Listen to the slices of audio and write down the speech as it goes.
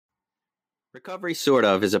Recovery Sort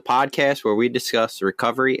Of is a podcast where we discuss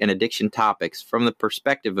recovery and addiction topics from the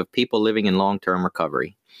perspective of people living in long-term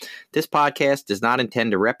recovery. This podcast does not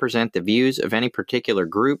intend to represent the views of any particular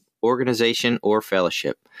group, organization, or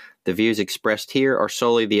fellowship. The views expressed here are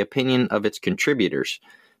solely the opinion of its contributors.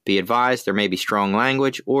 Be advised there may be strong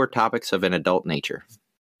language or topics of an adult nature.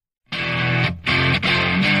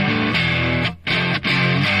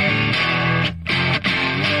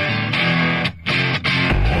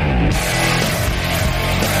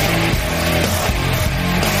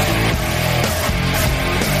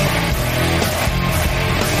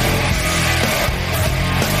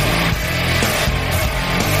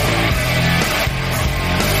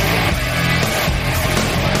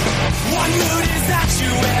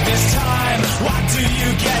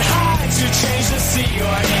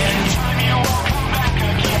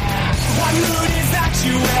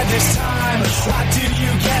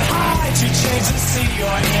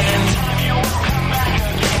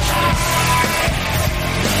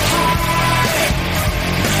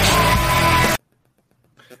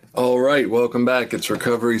 All right, welcome back. It's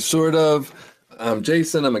Recovery Sort Of. I'm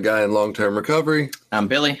Jason. I'm a guy in long-term recovery. I'm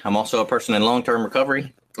Billy. I'm also a person in long-term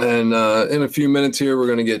recovery. And in a few minutes here, we're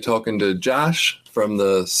going to get talking to Josh from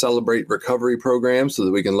the Celebrate Recovery program so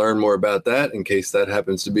that we can learn more about that in case that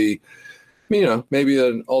happens to be, maybe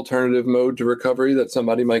an alternative mode to recovery that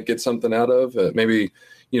somebody might get something out of. Maybe,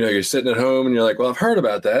 you're sitting at home and you're like, well, I've heard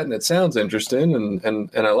about that and it sounds interesting and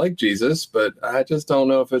I like Jesus, but I just don't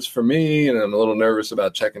know if it's for me. And I'm a little nervous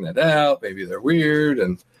about checking it out. Maybe they're weird.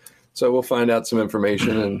 And so we'll find out some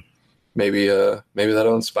information and maybe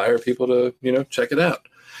that'll inspire people to, check it out.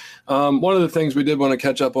 One of the things we did want to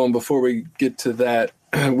catch up on before we get to that,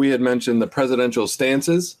 we had mentioned the presidential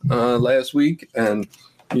stances last week. And,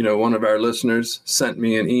 one of our listeners sent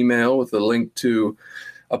me an email with a link to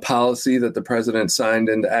a policy that the president signed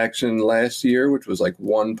into action last year, which was like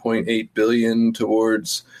 $1.8 billion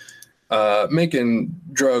towards making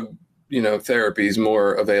drug, therapies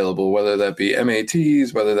more available, whether that be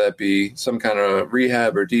MATs, whether that be some kind of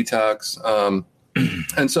rehab or detox.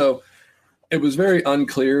 And so it was very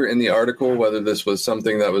unclear in the article whether this was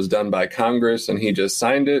something that was done by Congress and he just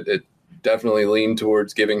signed it. It definitely leaned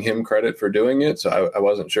towards giving him credit for doing it. So I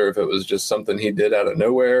wasn't sure if it was just something he did out of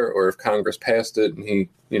nowhere or if Congress passed it and he,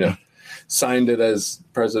 signed it as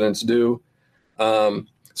presidents do.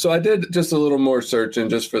 So I did just a little more searching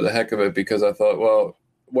just for the heck of it because I thought, well,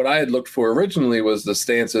 what I had looked for originally was the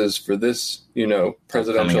stances for this,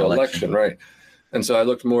 presidential election, right? And so I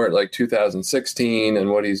looked more at like 2016 and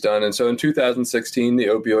what he's done. And so in 2016, the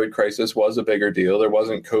opioid crisis was a bigger deal. There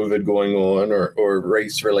wasn't COVID going on or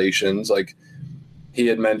race relations. Like he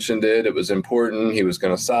had mentioned it. It was important. He was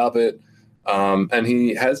going to solve it. And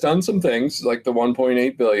he has done some things like the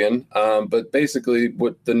 1.8 billion. But basically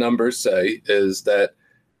what the numbers say is that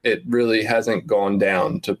it really hasn't gone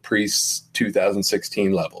down to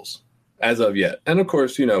pre-2016 levels as of yet. And of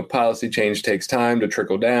course, policy change takes time to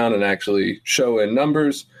trickle down and actually show in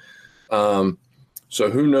numbers. So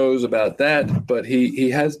who knows about that? But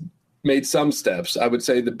he has made some steps. I would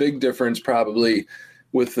say the big difference probably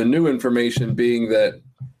with the new information being that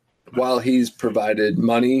while he's provided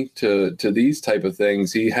money to these type of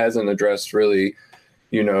things, he hasn't addressed really,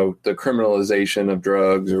 the criminalization of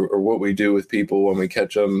drugs or what we do with people when we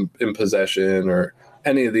catch them in possession or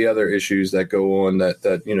any of the other issues that go on that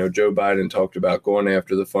Joe Biden talked about going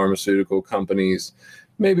after the pharmaceutical companies.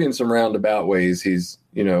 Maybe in some roundabout ways he's,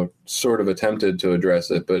 sort of attempted to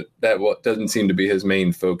address it, but that doesn't seem to be his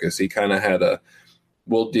main focus. He kind of had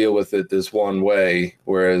we'll deal with it this one way,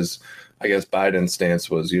 whereas I guess Biden's stance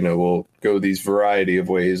was, we'll go these variety of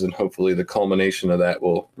ways and hopefully the culmination of that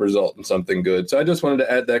will result in something good. So I just wanted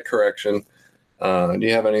to add that correction. Do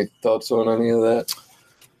you have any thoughts on any of that?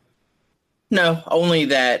 No, only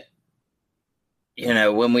that,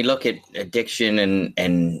 when we look at addiction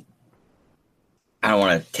and I don't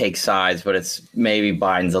want to take sides, but it's maybe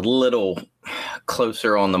Biden's a little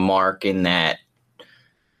closer on the mark in that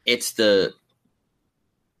it's a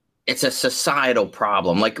societal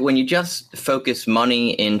problem. Like when you just focus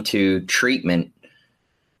money into treatment,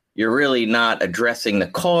 you're really not addressing the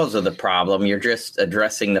cause of the problem. You're just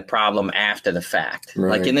addressing the problem after the fact.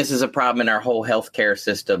 Right. Like, and this is a problem in our whole healthcare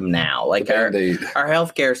system now. Like our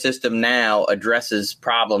healthcare system now addresses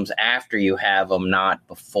problems after you have them, not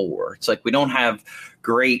before. It's like we don't have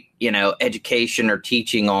great, education or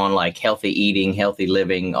teaching on like healthy eating, healthy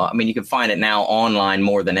living. I mean, you can find it now online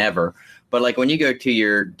more than ever. But like when you go to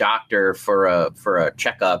your doctor for a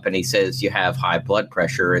checkup and he says you have high blood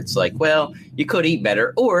pressure, it's like, well, you could eat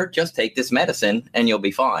better or just take this medicine and you'll be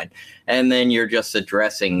fine. And then you're just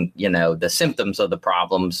addressing, the symptoms of the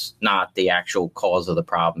problems, not the actual cause of the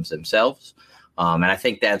problems themselves. And I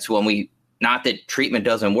think that's when not that treatment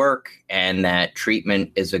doesn't work and that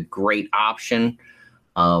treatment is a great option,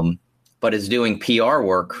 but is doing PR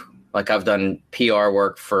work. Like I've done PR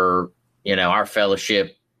work for, our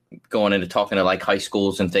fellowship, going into talking to like high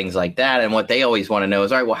schools and things like that. And what they always want to know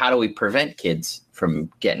is, all right, well, how do we prevent kids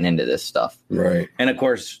from getting into this stuff? Right. And of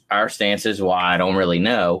course, our stance is, well, I don't really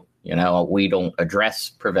know. We don't address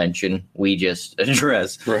prevention. We just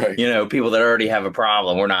address, people that already have a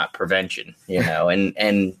problem. We're not prevention,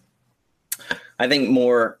 and I think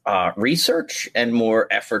more research and more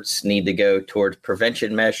efforts need to go towards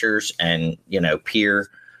prevention measures and,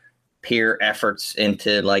 peer efforts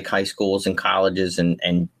into like high schools and colleges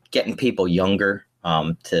and getting people younger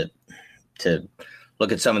to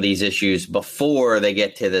look at some of these issues before they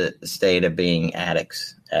get to the state of being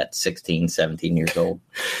addicts at 16, 17 years old.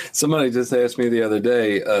 Somebody just asked me the other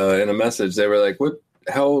day in a message, they were like,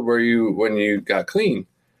 how old were you when you got clean?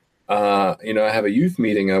 I have a youth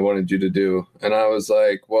meeting I wanted you to do. And I was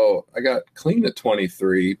like, well, I got clean at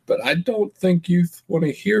 23, but I don't think youth want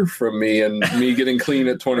to hear from me and me getting clean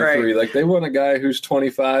at 23. Right. Like they want a guy who's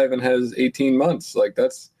 25 and has 18 months. Like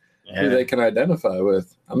that's who they can identify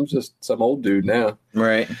with. I'm just some old dude now.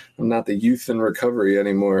 Right. I'm not the youth in recovery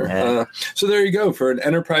anymore. Yeah. So there you go. For an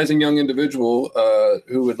enterprising young individual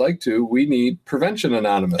who would like to, we need Prevention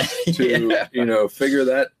Anonymous to, figure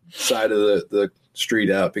that side of the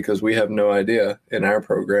street out, because we have no idea in our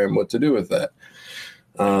program what to do with that.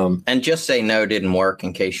 And Just Say No didn't work,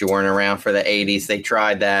 in case you weren't around for the 80s. They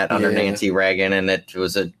tried that under Nancy Reagan, and it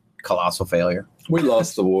was a colossal failure. We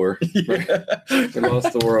lost the war. Right? We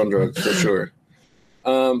lost the war on drugs, for sure.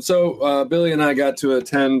 So Billy and I got to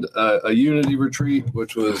attend a Unity retreat,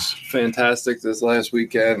 which was fantastic this last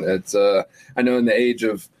weekend. It's I know in the age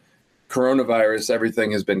of coronavirus,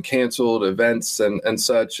 everything has been canceled, events and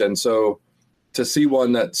such. And so to see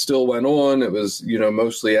one that still went on, it was,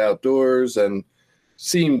 mostly outdoors and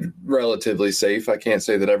seemed relatively safe. I can't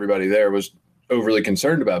say that everybody there was overly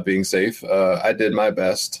concerned about being safe. I did my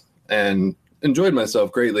best and enjoyed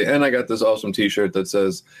myself greatly. And I got this awesome t-shirt that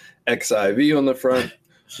says XIV on the front,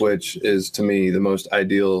 which is to me the most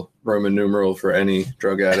ideal Roman numeral for any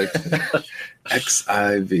drug addict.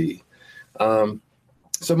 XIV.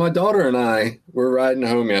 So my daughter and I were riding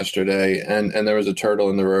home yesterday and there was a turtle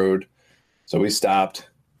in the road. So we stopped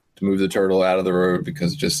to move the turtle out of the road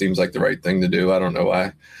because it just seems like the right thing to do. I don't know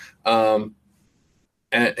why.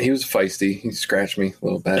 And he was feisty. He scratched me,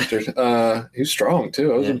 little bastard. He was strong,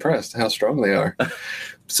 too. I was impressed how strong they are.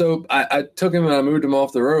 So I took him and I moved him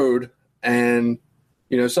off the road. And,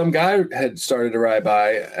 some guy had started to ride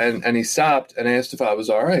by and he stopped and asked if I was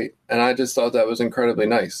all right. And I just thought that was incredibly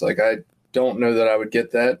nice. Like, I don't know that I would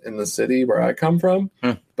get that in the city where I come from.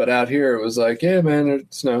 But out here, it was like, yeah, man,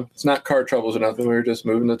 it's not car troubles or nothing. We were just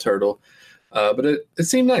moving the turtle. But it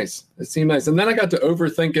seemed nice. It seemed nice. And then I got to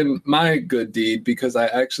overthinking my good deed because I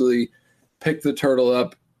actually picked the turtle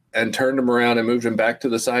up and turned him around and moved him back to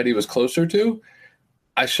the side he was closer to.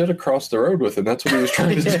 I should have crossed the road with him. That's what he was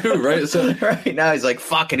trying to do, right? So right now he's like,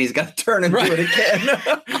 fuck it. He's got to turn and do it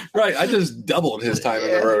again. Right. I just doubled his time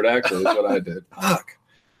in the road, actually, is what I did. Fuck.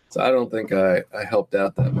 So I don't think I helped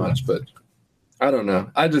out that much, but I don't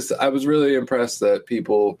know. I was really impressed that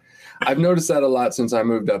people, I've noticed that a lot since I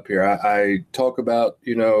moved up here. I talk about,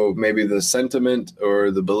 maybe the sentiment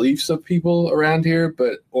or the beliefs of people around here,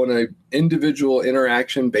 but on an individual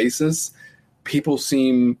interaction basis, people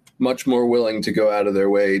seem much more willing to go out of their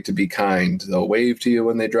way to be kind. They'll wave to you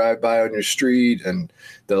when they drive by on your street, and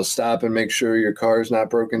they'll stop and make sure your car is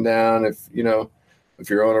not broken down if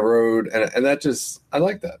you're on a road. And that just, I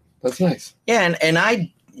like that. That's nice. Yeah. And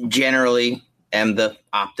I generally am the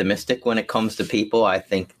optimistic when it comes to people. I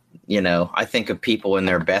think of people in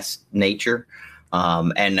their best nature.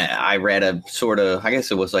 And I read a sort of, I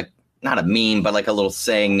guess it was like not a meme, but like a little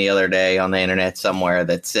saying the other day on the internet somewhere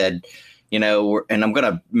that said, and I'm going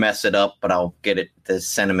to mess it up, but I'll get the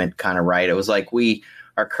sentiment kind of right. It was like, we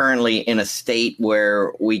are currently in a state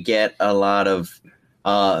where we get a lot of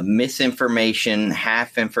misinformation,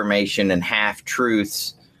 half information and half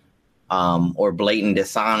truths, or blatant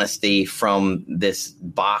dishonesty from this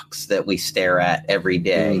box that we stare at every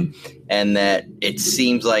day. And that it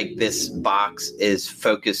seems like this box is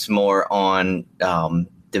focused more on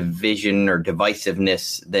division or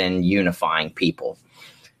divisiveness than unifying people.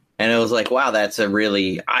 And it was like, wow, that's a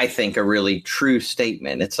really true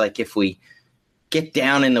statement. It's like if we get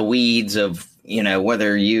down in the weeds of,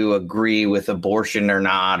 whether you agree with abortion or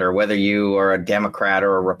not, or whether you are a Democrat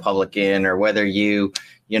or a Republican, or whether you,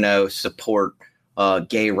 support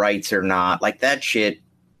gay rights or not, like that shit,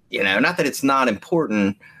 not that it's not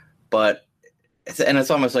important, but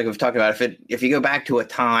it's almost like we've talked about, if you go back to a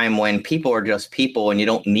time when people are just people and you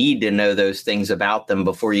don't need to know those things about them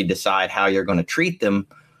before you decide how you're going to treat them,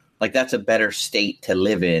 like that's a better state to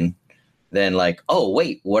live in than like, oh,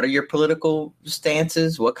 wait, what are your political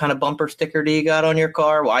stances? What kind of bumper sticker do you got on your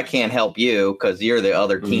car? Well, I can't help you because you're the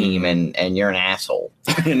other team and you're an asshole.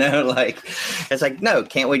 It's like, no,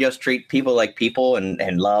 can't we just treat people like people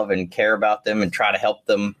and love and care about them and try to help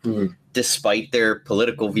them despite their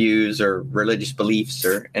political views or religious beliefs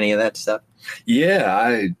or any of that stuff?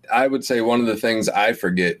 Yeah, I would say one of the things I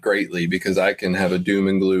forget greatly, because I can have a doom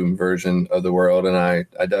and gloom version of the world, and I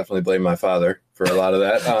definitely blame my father for a lot of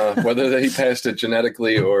that, whether he passed it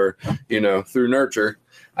genetically or, through nurture.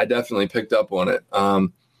 I definitely picked up on it.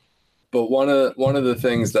 But one of the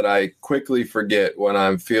things that I quickly forget when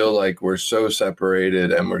I feel like we're so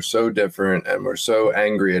separated and we're so different and we're so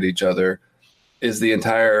angry at each other is the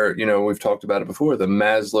entire, we've talked about it before, the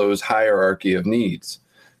Maslow's hierarchy of needs.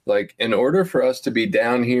 Like, in order for us to be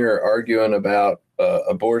down here arguing about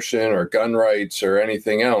abortion or gun rights or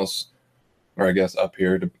anything else, or I guess up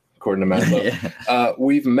here, according to Maslow,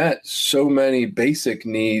 we've met so many basic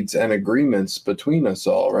needs and agreements between us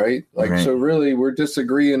all, right? So really, we're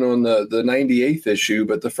disagreeing on the 98th issue,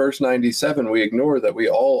 but the first 97 we ignore that we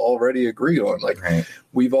all already agree on.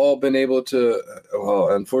 We've all been able to, well,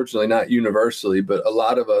 unfortunately not universally, but a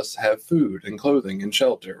lot of us have food and clothing and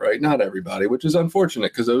shelter, right? Not everybody, which is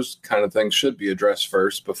unfortunate because those kind of things should be addressed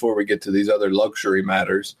first before we get to these other luxury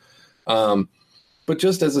matters. But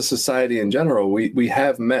just as a society in general, we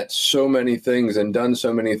have met so many things and done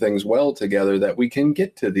so many things well together that we can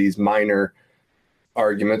get to these minor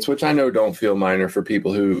arguments, which I know don't feel minor for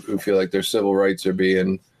people who feel like their civil rights are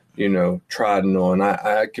being, trodden on.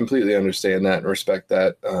 I completely understand that and respect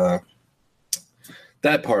that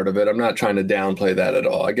that part of it. I'm not trying to downplay that at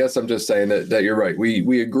all. I guess I'm just saying that you're right.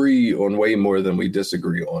 We agree on way more than we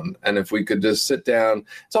disagree on. And if we could just sit down,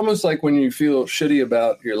 it's almost like when you feel shitty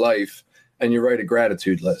about your life and you write a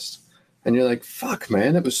gratitude list and you're like, fuck,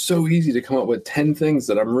 man, it was so easy to come up with 10 things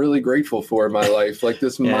that I'm really grateful for in my life. Like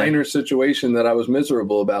this minor situation that I was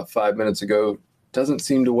miserable about 5 minutes ago doesn't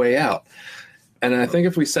seem to weigh out. And I think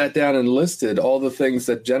if we sat down and listed all the things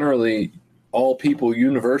that generally all people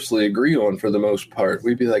universally agree on for the most part,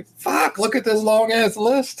 we'd be like, fuck, look at this long ass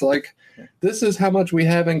list. Like, this is how much we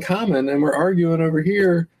have in common. And we're arguing over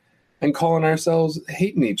here and calling ourselves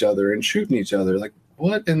hating each other and shooting each other. Like,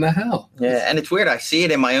 what in the hell? Yeah, and it's weird. I see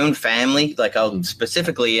it in my own family, like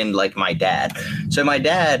specifically in like my dad. So my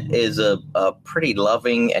dad is a pretty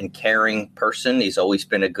loving and caring person. He's always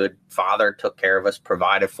been a good father, took care of us,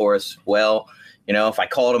 provided for us well. If I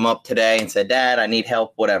called him up today and said, Dad, I need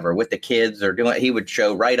help, whatever, with the kids or doing it, he would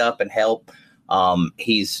show right up and help.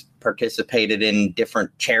 He's participated in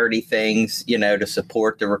different charity things, to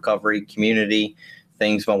support the recovery community,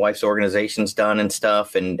 things my wife's organization's done and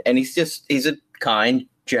stuff. And he's a kind,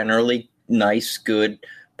 generally nice, good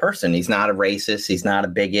person. He's not a racist. He's not a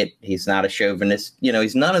bigot. He's not a chauvinist.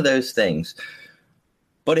 He's none of those things.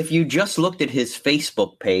 But if you just looked at his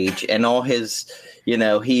Facebook page and all his,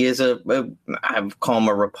 he is I call him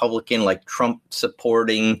a Republican, like Trump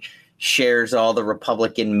supporting, shares all the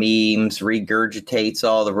Republican memes, regurgitates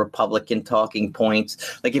all the Republican talking points.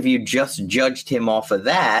 Like if you just judged him off of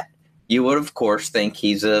that, you would, of course, think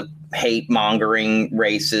he's a hate-mongering,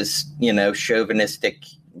 racist, chauvinistic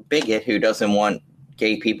bigot who doesn't want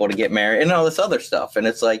gay people to get married and all this other stuff. And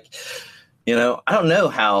it's like, I don't know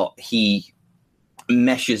how he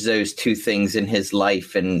meshes those two things in his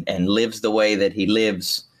life and lives the way that he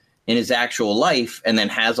lives in his actual life and then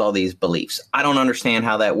has all these beliefs. I don't understand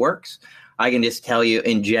how that works. I can just tell you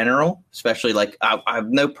in general, especially like I have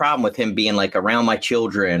no problem with him being like around my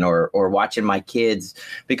children or watching my kids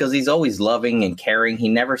because he's always loving and caring. He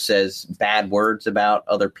never says bad words about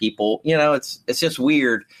other people. It's just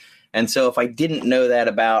weird. And so if I didn't know that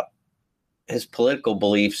about his political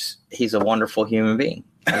beliefs, he's a wonderful human being.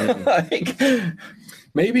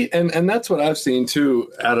 Maybe. And that's what I've seen,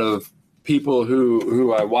 too, out of people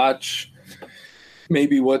who I watch.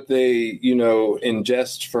 Maybe what they,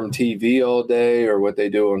 ingest from TV all day or what they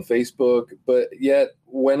do on Facebook. But yet,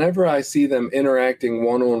 whenever I see them interacting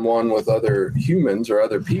one-on-one with other humans or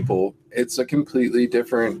other people, it's a completely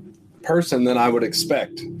different person than I would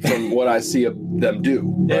expect from what I see them do,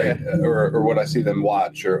 right? Or what I see them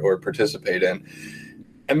watch or participate in.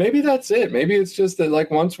 And maybe that's it. Maybe it's just that, like,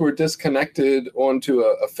 once we're disconnected onto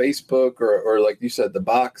a Facebook or like you said, the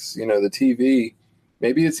box, the TV,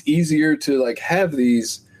 maybe it's easier to like have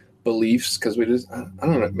these beliefs because we just, I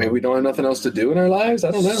don't know, maybe we don't have nothing else to do in our lives.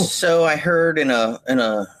 I don't know. So I heard in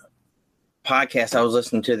a podcast I was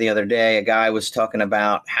listening to the other day, a guy was talking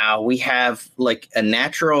about how we have like a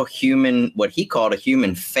natural human, what he called a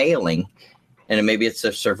human failing, and maybe it's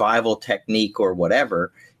a survival technique or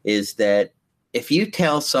whatever, is that if you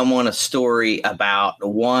tell someone a story about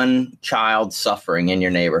one child suffering in your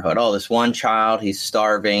neighborhood, oh, this one child, he's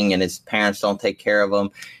starving and his parents don't take care of him,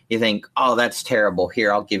 you think, oh, that's terrible.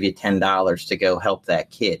 Here, I'll give you $10 to go help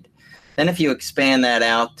that kid. Then if you expand that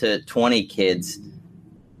out to 20 kids,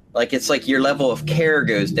 like it's like your level of care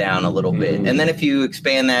goes down a little bit. And then if you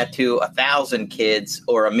expand that to 1,000 kids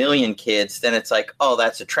or 1,000,000 kids, then it's like, oh,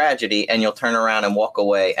 that's a tragedy. And you'll turn around and walk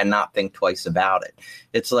away and not think twice about it.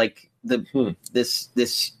 It's like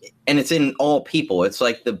this, and it's in all people. It's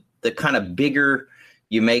like the kind of bigger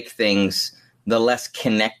you make things, the less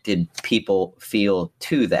connected people feel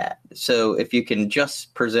to that. So if you can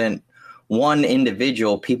just present one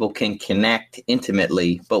individual, people can connect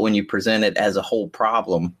intimately. But when you present it as a whole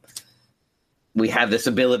problem, we have this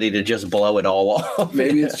ability to just blow it all off.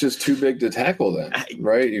 Maybe it's just too big to tackle then,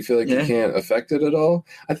 right? You feel like you can't affect it at all.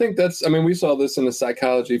 I think we saw this in the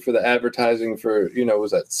psychology for the advertising for,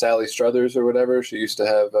 was that Sally Struthers or whatever? She used to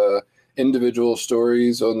have individual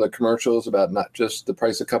stories on the commercials about not just the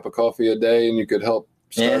price of a cup of coffee a day and you could help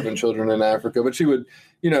starving children in Africa, but she would,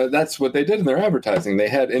 that's what they did in their advertising. They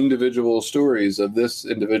had individual stories of this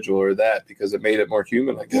individual or that because it made it more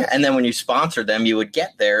human, I guess. Yeah, and then when you sponsored them, you would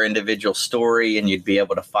get their individual story and you'd be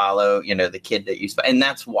able to follow, the kid that you and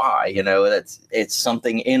that's why, it's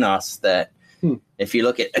something in us that if you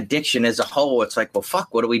look at addiction as a whole, it's like, well,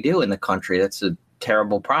 fuck, what do we do in the country? That's a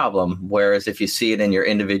terrible problem. Whereas if you see it in your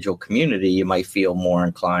individual community, you might feel more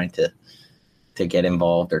inclined to get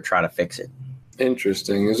involved or try to fix it.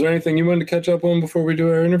 Interesting. Is there anything you wanted to catch up on before we do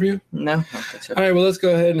our interview? No. All right, well, let's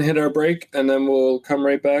go ahead and hit our break, and then we'll come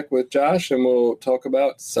right back with Josh, and we'll talk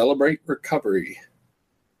about Celebrate Recovery.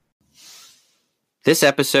 This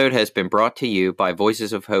episode has been brought to you by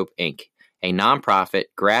Voices of Hope, Inc., a nonprofit,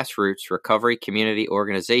 grassroots recovery community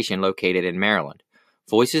organization located in Maryland.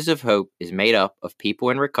 Voices of Hope is made up of people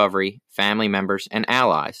in recovery, family members, and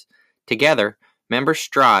allies. Together, members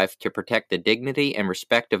strive to protect the dignity and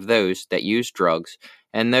respect of those that use drugs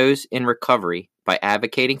and those in recovery by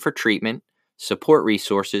advocating for treatment, support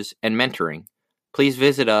resources, and mentoring. Please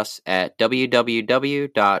visit us at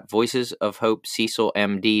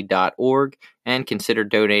www.voicesofhopececilmd.org and consider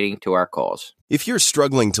donating to our cause. If you're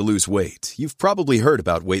struggling to lose weight, you've probably heard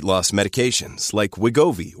about weight loss medications like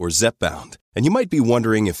Wegovy or Zepbound, and you might be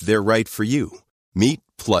wondering if they're right for you. Meet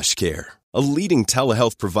PlushCare, a leading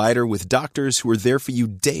telehealth provider with doctors who are there for you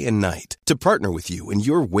day and night to partner with you in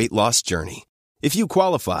your weight loss journey. If you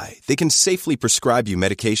qualify, they can safely prescribe you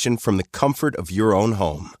medication from the comfort of your own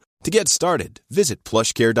home. To get started, visit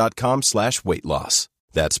plushcare.com/weightloss.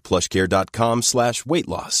 That's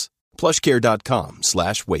plushcare.com/weightloss.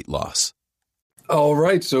 plushcare.com/weightloss. All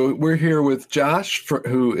right, so we're here with Josh,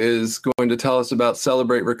 who is going to tell us about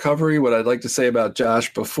Celebrate Recovery. What I'd like to say about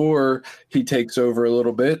Josh before he takes over a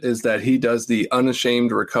little bit is that he does the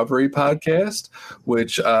Unashamed Recovery podcast,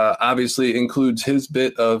 which obviously includes his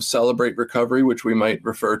bit of Celebrate Recovery, which we might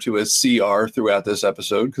refer to as CR throughout this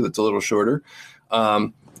episode because it's a little shorter.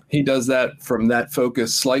 He does that from that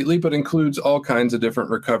focus slightly, but includes all kinds of different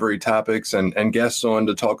recovery topics and guests on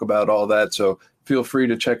to talk about all that. So feel free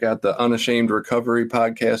to check out the Unashamed Recovery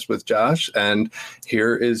podcast with Josh. And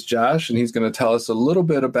here is Josh, and he's going to tell us a little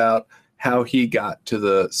bit about how he got to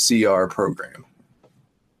the CR program.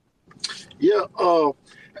 Yeah.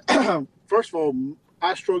 First of all,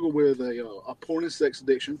 I struggle with a porn and sex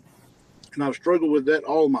addiction, and I've struggled with that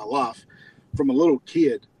all my life from a little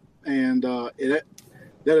kid. And that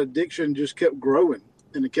addiction just kept growing,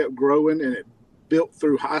 and it kept growing, and it built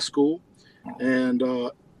through high school, and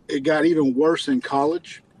it got even worse in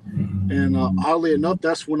college. And oddly enough,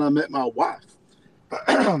 that's when I met my wife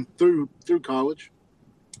through college.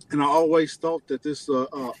 And I always thought that this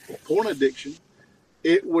porn addiction,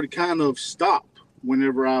 it would kind of stop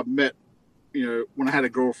whenever I met, when I had a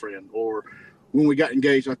girlfriend, or when we got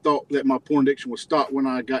engaged. I thought that my porn addiction would stop when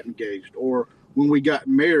I got engaged, or when we got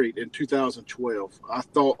married in 2012, I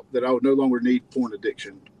thought that I would no longer need porn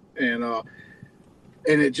addiction. And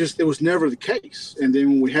it was never the case. And then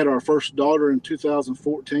when we had our first daughter in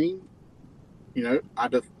 2014,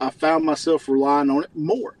 I found myself relying on it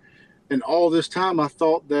more. And all this time I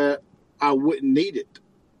thought that I wouldn't need it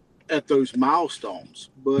at those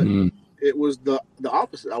milestones. But It was the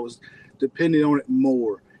opposite. I was depending on it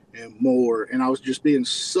more and more, and I was just being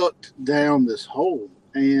sucked down this hole.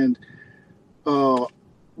 And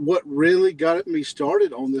what really got me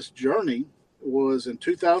started on this journey was in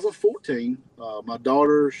 2014. My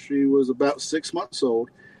daughter, she was about 6 months old,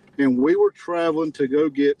 and we were traveling to go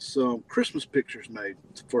get some Christmas pictures made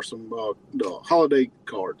for some holiday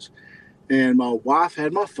cards. And my wife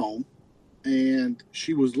had my phone, and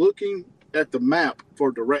she was looking at the map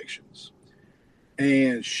for directions.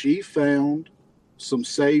 And she found some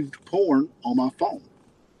saved porn on my phone.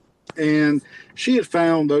 And she had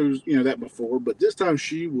found those, that before, but this time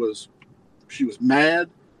she was mad,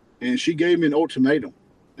 and she gave me an ultimatum.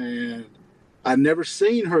 And I'd never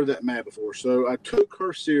seen her that mad before. So I took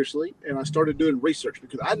her seriously, and I started doing research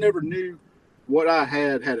because I never knew what I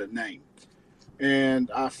had a name. And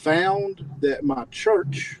I found that my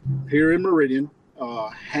church here in Meridian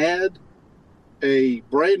had a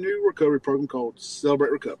brand new recovery program called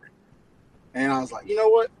Celebrate Recovery. And I was like, you know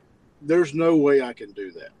what? There's no way I can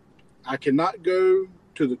do that. I cannot go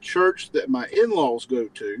to the church that my in-laws go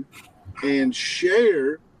to and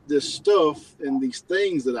share this stuff and these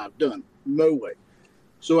things that I've done. No way.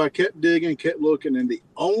 So I kept digging, kept looking, and the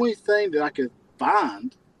only thing that I could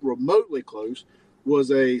find remotely close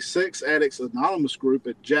was a Sex Addicts Anonymous group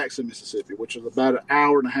at Jackson, Mississippi, which is about an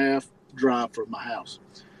hour and a half drive from my house.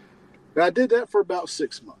 And I did that for about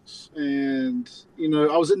 6 months. And,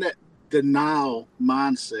 I was in that denial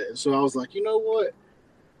mindset. And so I was like, you know what?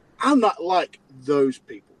 I'm not like those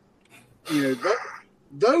people.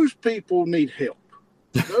 Those people need help.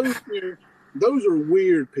 Those are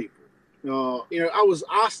weird people.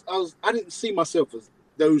 I didn't see myself as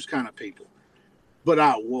those kind of people, but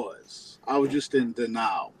I was just in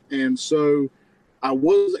denial. And so I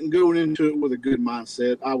wasn't going into it with a good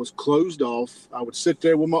mindset. I was closed off. I would sit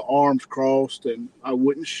there with my arms crossed, and I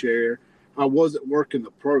wouldn't share. I wasn't working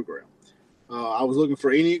the program. I was looking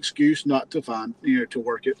for any excuse not to find, to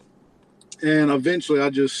work it. And eventually I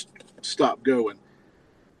just stopped going.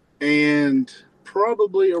 And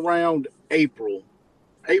probably around April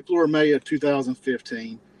or May of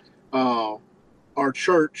 2015, our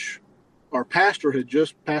church, our pastor had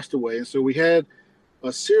just passed away. And so we had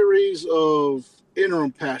a series of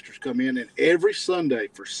interim pastors come in, and every Sunday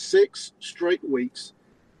for 6 straight weeks,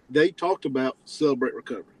 they talked about Celebrate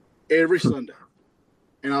Recovery every Sunday.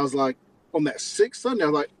 And I was like, on that 6th Sunday, I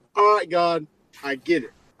was like, all right, God, I get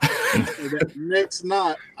it. And that next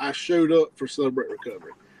night, I showed up for Celebrate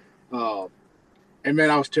Recovery. And man,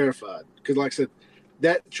 I was terrified because, like I said,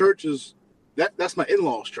 that church that's my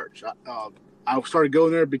in-laws' church. I started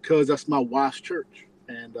going there because that's my wife's church.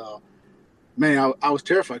 And man, I was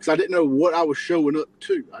terrified because I didn't know what I was showing up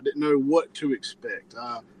to. I didn't know what to expect.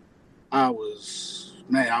 I was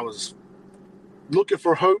looking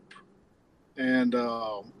for hope, and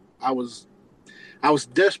I was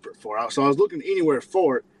desperate for it. So I was looking anywhere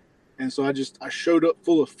for it. And so I showed up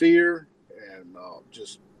full of fear and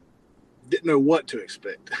just didn't know what to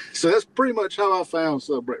expect. So that's pretty much how I found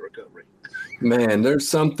Celebrate Recovery. Man, there's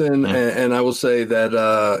something, and I will say that,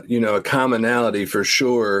 a commonality for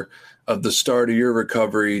sure of the start of your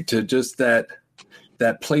recovery to just that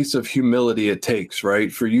place of humility it takes,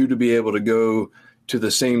 right? For you to be able to go to the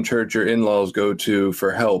same church your in-laws go to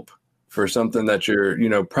for help, for something that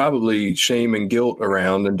you're, probably shame and guilt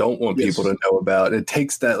around and don't want people to know about. It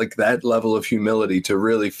takes that level of humility to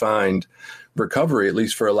really find recovery, at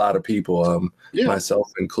least for a lot of people,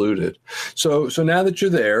 myself included. So now that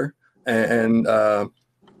you're there and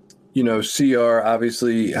CR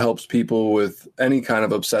obviously helps people with any kind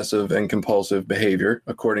of obsessive and compulsive behavior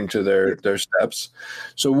according to their steps.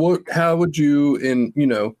 So how would you, in,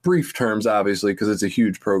 brief terms, obviously, because it's a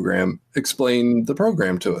huge program, explain the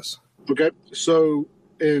program to us? Okay, so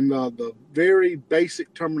in the very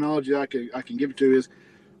basic terminology I can give it to is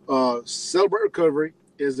Celebrate Recovery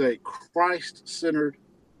is a Christ-centered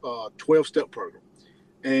 12-step program.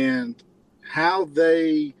 And how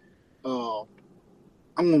they, I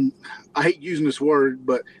hate using this word,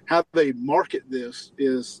 but how they market this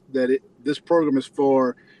is that this program is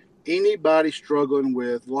for anybody struggling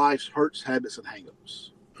with life's hurts, habits, and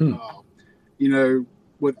hangups.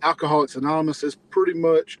 With Alcoholics Anonymous, it's pretty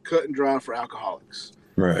much cut and dry for alcoholics.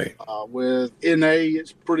 Right. With NA,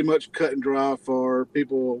 it's pretty much cut and dry for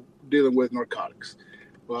people dealing with narcotics.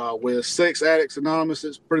 With Sex Addicts Anonymous,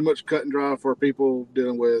 it's pretty much cut and dry for people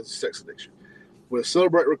dealing with sex addiction. With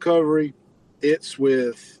Celebrate Recovery, it's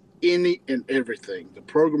with any and everything. The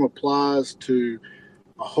program applies to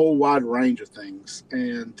a whole wide range of things.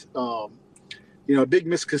 And a big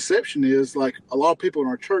misconception is, like, a lot of people in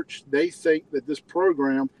our church, they think that this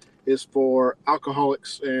program is for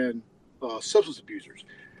alcoholics and substance abusers.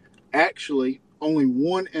 Actually, only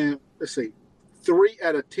 3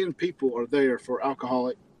 out of 10 people are there for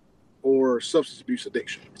alcoholic or substance abuse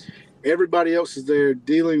addiction. Everybody else is there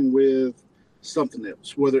dealing with something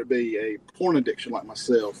else, whether it be a porn addiction like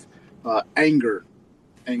myself, anger,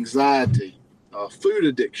 anxiety, food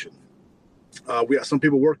addiction. We got some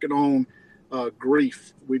people working on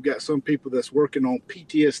grief. We've got some people that's working on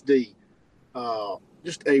PTSD.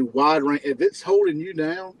 Just a wide range. If it's holding you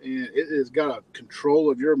down and it has got a control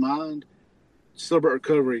of your mind, Celebrate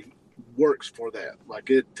Recovery works for that. Like,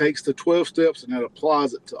 it takes the 12 steps and that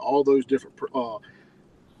applies it to all those different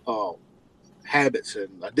habits and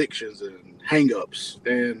addictions and hang-ups,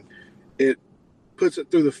 and it puts it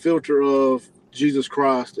through the filter of Jesus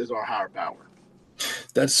Christ is our higher power.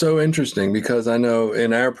 That's so interesting, because I know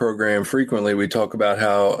in our program frequently we talk about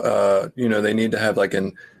how they need to have like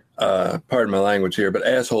an pardon my language here, but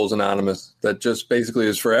Assholes Anonymous that just basically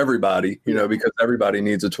is for everybody, because everybody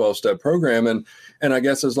needs a 12-step program. And I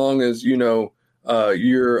guess as long as,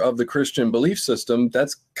 you're of the Christian belief system,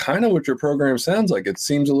 that's kind of what your program sounds like. It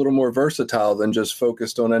seems a little more versatile than just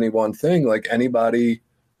focused on any one thing. Like, anybody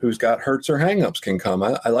who's got hurts or hangups can come.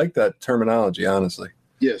 I like that terminology, honestly.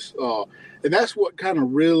 Yes. And that's what kind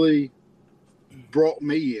of really brought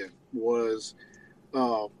me in was,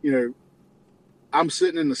 I'm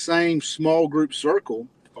sitting in the same small group circle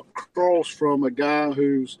across from a guy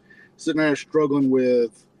who's sitting there struggling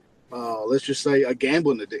with, let's just say, a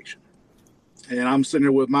gambling addiction. And I'm sitting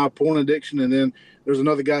there with my porn addiction. And then there's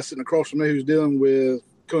another guy sitting across from me who's dealing with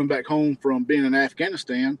coming back home from being in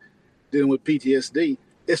Afghanistan, dealing with PTSD.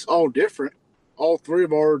 It's all different. All 3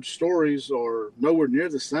 of our stories are nowhere near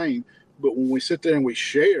the same. But when we sit there and we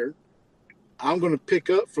share, I'm going to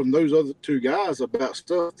pick up from those other 2 guys about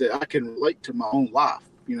stuff that I can relate to my own life.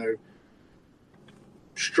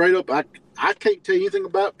 Straight up, I can't tell you anything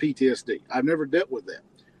about PTSD. I've never dealt with that.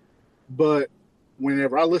 But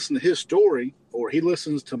whenever I listen to his story or he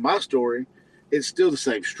listens to my story, it's still the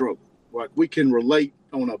same struggle. Like, we can relate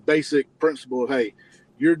on a basic principle of, hey,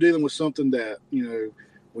 you're dealing with something that,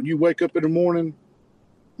 when you wake up in the morning,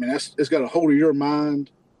 it's got a hold of your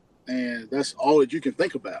mind, and that's all that you can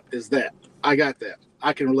think about is that. I got that.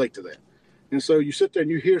 I can relate to that. And so you sit there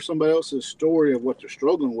and you hear somebody else's story of what they're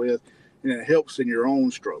struggling with, and it helps in your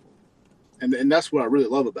own struggle. And that's what I really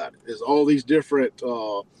love about it, is all these different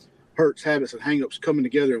hurts, habits, and hangups coming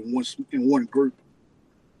together in one group.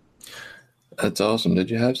 That's awesome. Did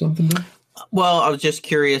you have something, Bill? Well, I was just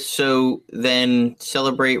curious. So then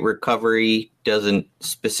Celebrate Recovery doesn't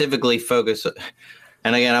specifically focus.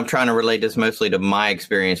 And again, I'm trying to relate this mostly to my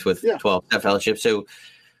experience with 12-step fellowship. So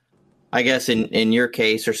I guess in your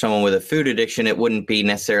case, or someone with a food addiction, it wouldn't be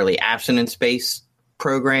necessarily abstinence-based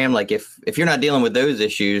program. Like, if you're not dealing with those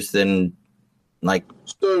issues, then like.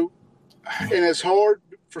 So, and it's hard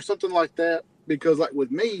for something like that, because like with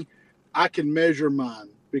me, I can measure mine,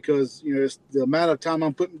 because, it's the amount of time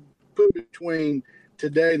I'm put between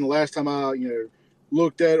today and the last time I,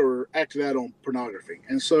 looked at or acted out on pornography.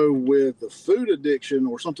 And so with the food addiction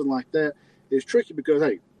or something like that, it's tricky because,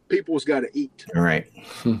 hey, people's got to eat. All right.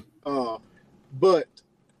 But,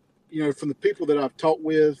 from the people that I've talked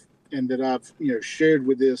with and that I've, shared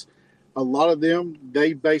with this, a lot of them,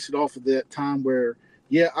 they base it off of that time where,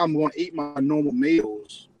 yeah, I'm going to eat my normal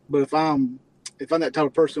meals. But if I'm that type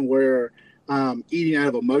of person where I'm eating out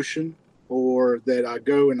of emotion, or that I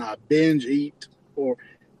go and I binge eat, or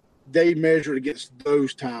they measure it against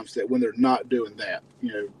those times that when they're not doing that,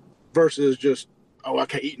 versus just, oh, I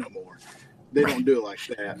can't eat no more. They don't do it like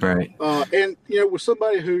that. Right. And, with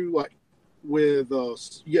somebody who, like, with,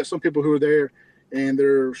 you got some people who are there and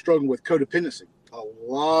they're struggling with codependency. A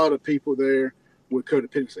lot of people there with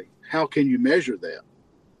codependency. How can you measure that?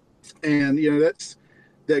 And,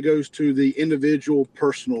 that goes to the individual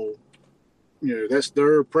personal, that's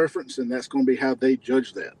their preference, and that's going to be how they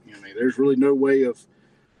judge that. There's really no way of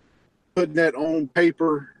putting that on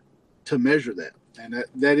paper to measure that. And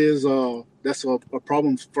that's a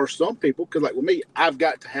problem for some people, because like with me, I've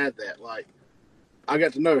got to have that. Like, I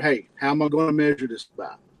got to know, hey, how am I going to measure this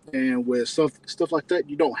by? And with stuff like that,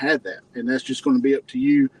 you don't have that. And that's just going to be up to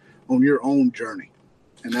you on your own journey.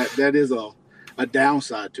 And that is a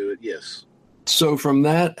downside to it, yes. So from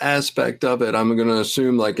that aspect of it, I'm going to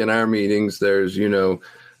assume, like in our meetings, there's,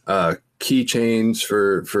 keychains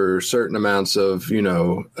for certain amounts of,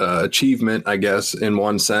 achievement, I guess, in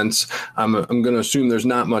one sense. I'm going to assume there's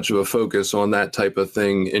not much of a focus on that type of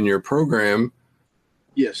thing in your program.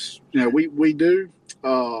 Yes. We do.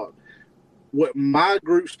 What my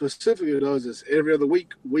group specifically does is every other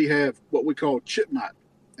week we have what we call chip night,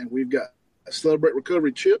 and we've got Celebrate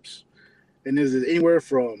Recovery chips, and this is anywhere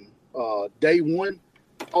from day one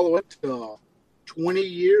all the way to 20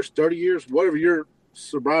 years, 30 years, whatever your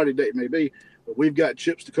sobriety date may be. But we've got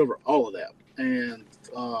chips to cover all of that. And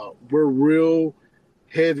we're real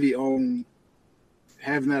heavy on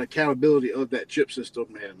having that accountability of that chip system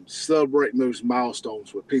and celebrating those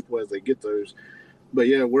milestones with people as they get those. But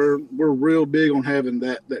yeah, we're real big on having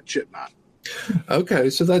that chip night. Okay,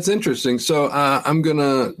 so that's interesting. So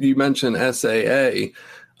you mentioned SAA.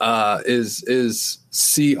 Is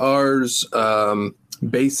CR's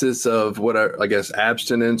basis of what I guess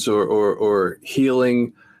abstinence or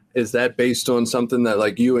healing, is that based on something that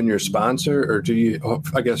like you and your sponsor, or do you,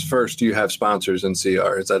 I guess first, do you have sponsors in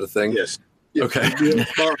CR? Is that a thing? Yes. Okay. We have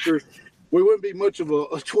sponsors. We wouldn't be much of a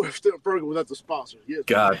 12-step program without the sponsors. Yes.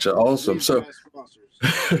 Gotcha. Awesome. So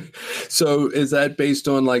is that based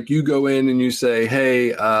on like you go in and you say,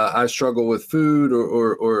 hey, I struggle with food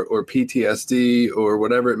or PTSD or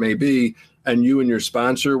whatever it may be, and you and your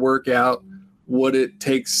sponsor work out what it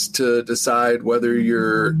takes to decide whether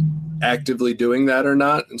you're actively doing that or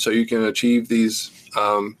not, and so you can achieve these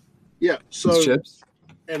these chips?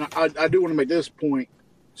 And I do want to make this point.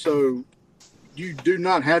 So you do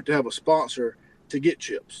not have to have a sponsor to get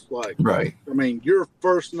chips. Like, right. I mean, your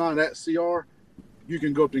first night at CR, you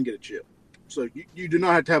can go up and get a chip. So you do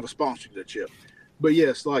not have to have a sponsor to get a chip. But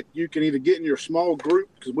yes, like you can either get in your small group,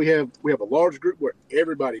 because we have a large group where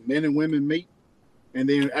everybody, men and women, meet. And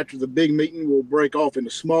then after the big meeting, we'll break off into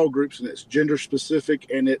small groups, and it's gender specific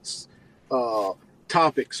and it's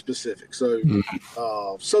topic specific. So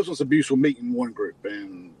substance abuse will meet in one group,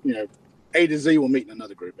 and A to Z will meet in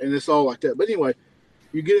another group, and it's all like that. But anyway,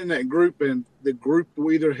 you get in that group, and the group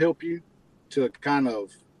will either help you to kind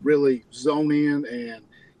of really zone in and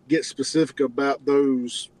get specific about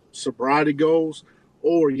those sobriety goals,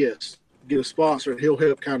 or yes, get a sponsor and he'll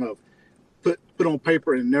help kind of put on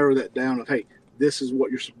paper and narrow that down of, hey, this is what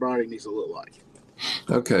your sobriety needs to look like.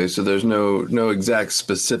 Okay, so there's no exact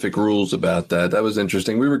specific rules about that. That was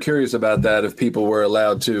interesting. We were curious about that, if people were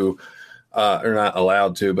allowed to, or not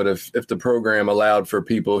allowed to, but if the program allowed for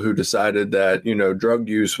people who decided that, drug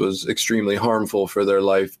use was extremely harmful for their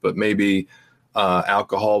life, but maybe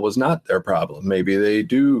alcohol was not their problem. Maybe they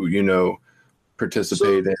do,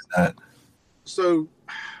 participate in that. So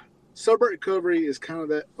sober recovery is kind of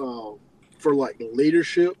that for like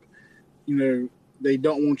leadership. They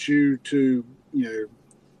don't want you to,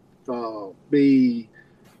 be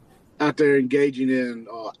out there engaging in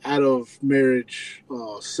out of marriage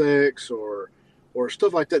sex or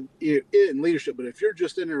stuff like that in leadership. But if you're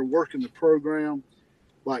just in there working the program,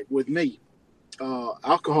 like with me,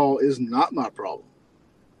 alcohol is not my problem.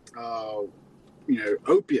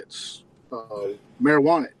 Opiates,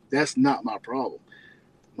 marijuana, that's not my problem.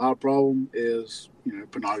 My problem is,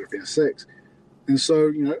 pornography and sex. And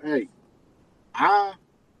so, hey, I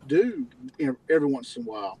do every once in a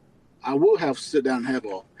while. I will sit down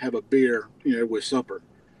and have a beer, with supper.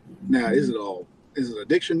 Now, is it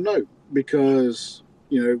addiction? No, because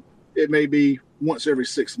it may be once every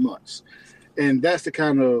 6 months, and that's the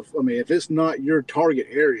kind of, if it's not your target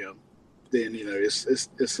area, then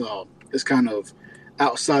it's kind of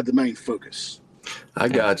outside the main focus. I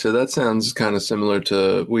gotcha. That sounds kind of similar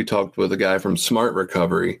to, we talked with a guy from Smart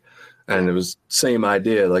Recovery. And it was same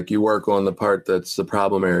idea, like you work on the part that's the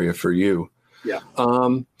problem area for you. Yeah.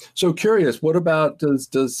 So curious, what about,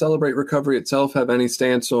 does Celebrate Recovery itself have any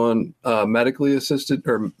stance on medically assisted,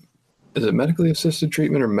 or is it medically assisted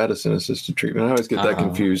treatment or medicine assisted treatment? I always get that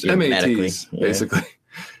confused. MATs, basically.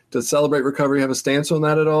 Does Celebrate Recovery have a stance on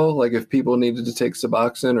that at all? Like if people needed to take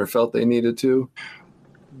Suboxone or felt they needed to?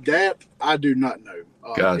 That I do not know.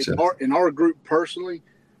 Gotcha. In our group personally,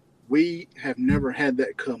 we have never had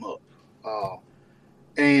that come up.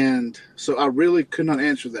 And so I really could not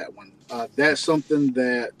answer that one. That's something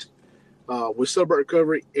that with Sober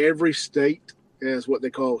Recovery, every state has what they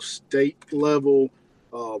call state level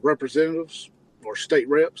representatives or state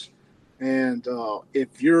reps. And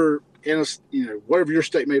if you're in whatever your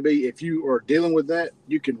state may be, if you are dealing with that,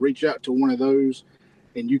 you can reach out to one of those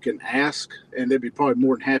and you can ask, and they'd be probably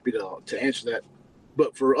more than happy to answer that.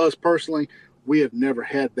 But for us personally, we have never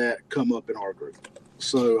had that come up in our group.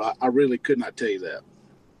 So I really could not tell you that.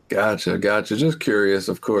 Gotcha. Just curious,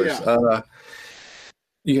 of course. Yeah.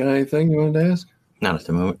 You got anything you wanted to ask? Not at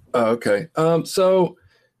the moment. Oh, okay. So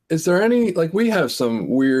is there any, like we have some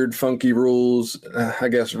weird, funky rules, I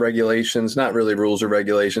guess regulations, not really rules or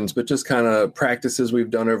regulations, but just kind of practices we've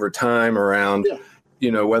done over time around,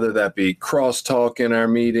 whether that be crosstalk in our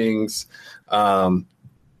meetings,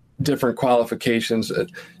 different qualifications.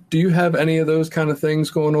 Do you have any of those kind of things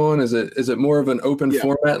going on? Is it more of an open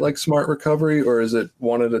format like Smart Recovery, or is it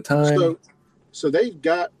one at a time? So they've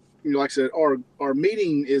got like I said, our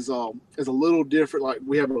meeting is a little different. Like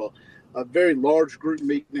we have a very large group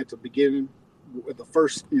meeting at the beginning. At the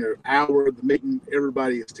first hour of the meeting,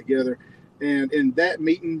 everybody is together, and in that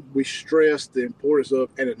meeting, we stress the importance of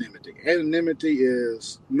anonymity. Anonymity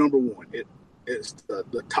is number one. It's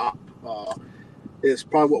the top. It's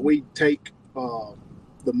probably what we take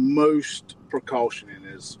the most precaution in,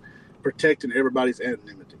 is protecting everybody's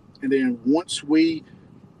anonymity. And then once we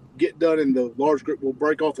get done in the large group, we'll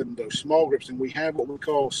break off into those small groups, and we have what we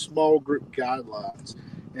call small group guidelines.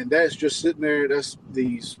 And that's just sitting there. That's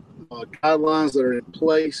these guidelines that are in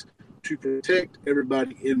place to protect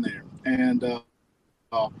everybody in there. And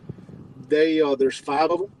there's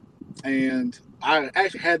 5 of them, and I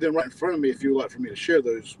actually had them right in front of me. If you would like for me to share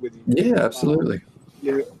those with you. Yeah, absolutely.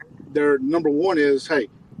 Their number one is, hey,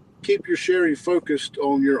 keep your sharing focused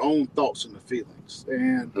on your own thoughts and the feelings.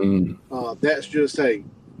 And that's just, hey,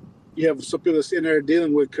 you have some people that's in there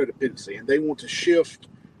dealing with codependency, and they want to shift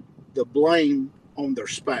the blame on their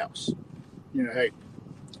spouse. Hey,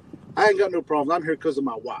 I ain't got no problems. I'm here because of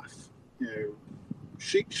my wife.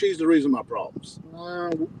 She's the reason my problems.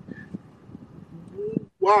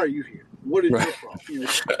 Why are you here? What is your problem?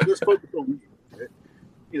 Let's focus on you.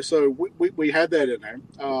 Right? So we had that in there.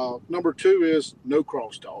 Number 2 is no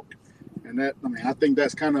crosstalk, and that, I think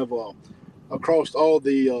that's kind of across all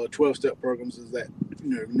the 12-step programs, is that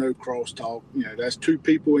no crosstalk. That's 2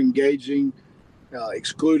 people engaging,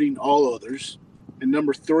 excluding all others. And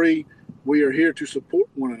number 3, we are here to support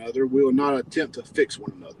one another. We will not attempt to fix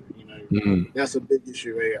one another. That's a big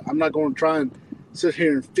issue here. I'm not going to try and sit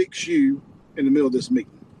here and fix you in the middle of this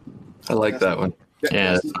meeting. I like that one.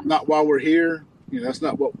 That's not why we're here. That's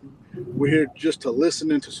not what we're here, just to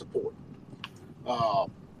listen and to support.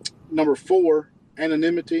 Number 4,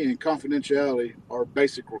 anonymity and confidentiality are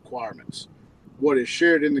basic requirements. What is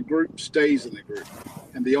shared in the group stays in the group.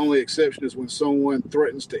 And the only exception is when someone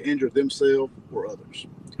threatens to injure themselves or others.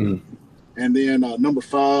 And then number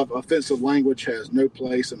 5, offensive language has no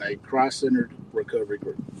place in a Christ-centered recovery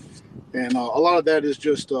group. And a lot of that is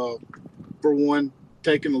just, for one,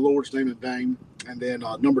 taking the Lord's name in vain. And then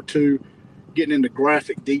number 2, getting into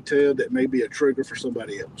graphic detail that may be a trigger for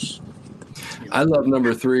somebody else. I love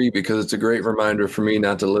number 3 because it's a great reminder for me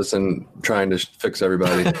not to listen trying to fix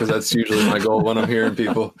everybody, because that's usually my goal when I'm hearing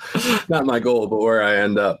people. Not my goal, but where I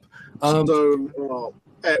end up.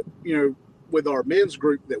 With our men's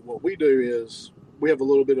group, that what we do is we have a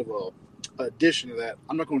little bit of a addition to that.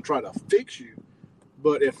 I'm not going to try to fix you,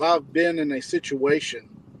 but if I've been in a situation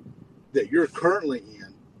that you're currently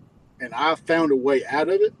in and I found a way out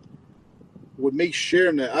of it, with me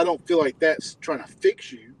sharing that, I don't feel like that's trying to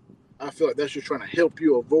fix you. I feel like that's just trying to help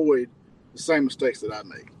you avoid the same mistakes that I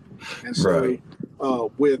make. And so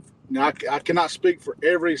I cannot speak for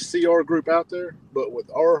every CR group out there, but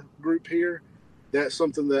with our group here, that's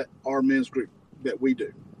something that our men's group that we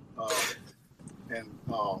do.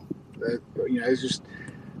 It's just,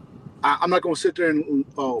 I'm not going to sit there and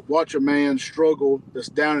watch a man struggle that's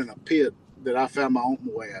down in a pit that I found my own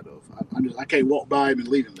way out of. I can't walk by him and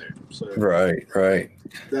leave him there. So Right.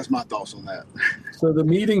 That's my thoughts on that. So the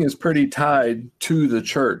meeting is pretty tied to the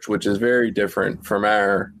church, which is very different from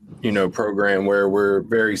our, program, where we're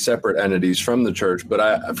very separate entities from the church.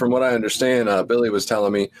 But from what I understand, Billy was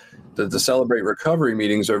telling me that the Celebrate Recovery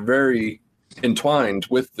meetings are very entwined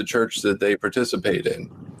with the church that they participate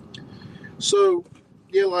in. So,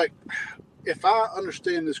 if I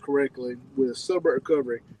understand this correctly, with Celebrate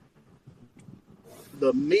Recovery,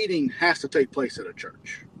 the meeting has to take place at a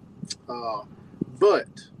church.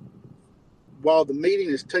 But while the meeting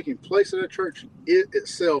is taking place at a church, it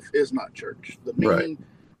itself is not church. The meeting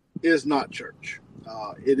is not church.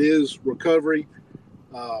 It is recovery,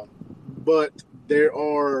 but there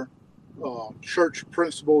are church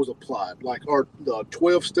principles applied, like the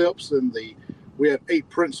 12 steps, and we have 8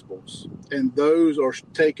 principles, and those are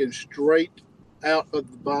taken straight out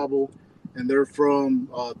of the Bible, and they're from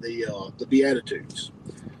the Beatitudes.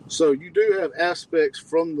 So you do have aspects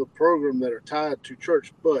from the program that are tied to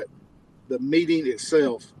church, but the meeting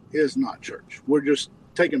itself is not church. We're just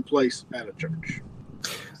taking place at a church.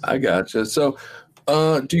 I gotcha. So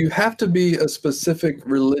do you have to be a specific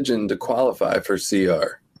religion to qualify for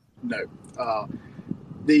CR? No.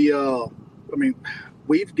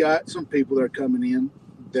 We've got some people that are coming in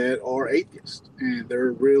that are atheists, and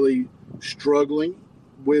they're really struggling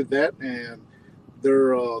with that, and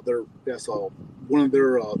they're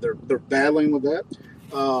battling with that.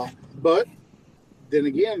 But then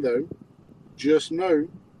again, though, just know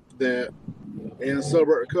that in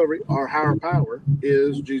Celebrate Recovery, our higher power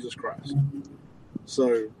is Jesus Christ.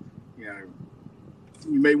 So,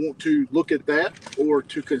 you may want to look at that or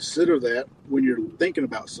to consider that when you're thinking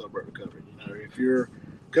about celebrate recovery. If you're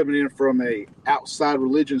coming in from a outside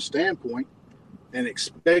religion standpoint and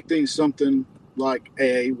expecting something like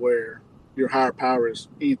AA where your higher power is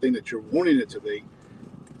anything that you're wanting it to be,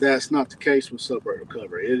 that's not the case with Celebrate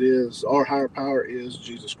Recovery. It is, our higher power is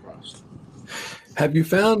Jesus Christ. Have you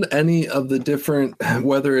found any of the different,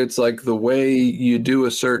 whether it's like the way you do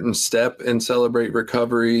a certain step in Celebrate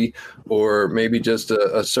Recovery or maybe just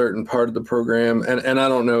a certain part of the program? And I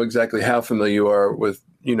don't know exactly how familiar you are with,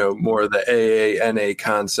 more of the AA, NA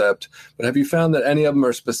concept, but have you found that any of them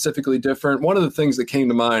are specifically different? One of the things that came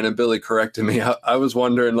to mind, and Billy corrected me, I was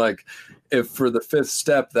wondering like if for the fifth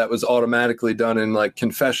step that was automatically done in like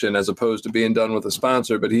confession as opposed to being done with a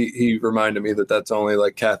sponsor, but he reminded me that that's only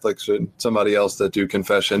like Catholics and somebody else that do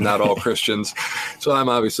confession, not all Christians. So I'm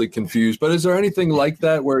obviously confused, but is there anything like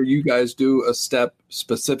that where you guys do a step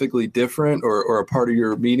specifically different or a part of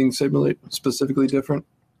your meeting specifically different?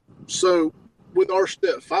 So with our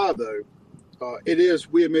step 5 though, it is,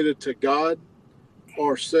 we admitted to God,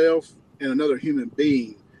 ourselves, and another human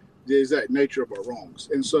being the exact nature of our wrongs.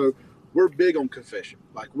 And so we're big on confession.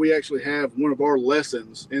 Like we actually have one of our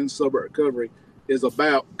lessons in Celebrate Recovery is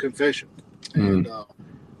about confession. And,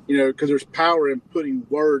 because there's power in putting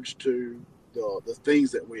words to the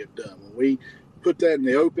things that we have done. When we put that in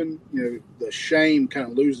the open, the shame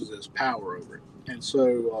kind of loses its power over it. And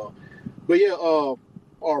so,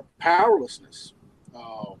 our powerlessness,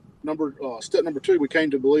 step number 2, we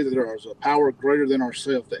came to believe that there is a power greater than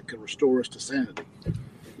ourselves that can restore us to sanity.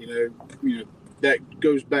 That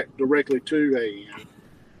goes back directly to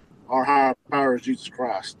our higher power is Jesus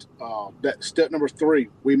Christ. That step number 3,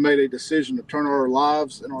 we made a decision to turn our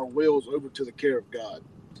lives and our wills over to the care of God.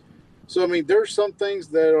 So, there's some things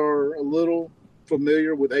that are a little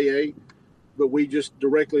familiar with AA, but we just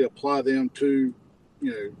directly apply them to,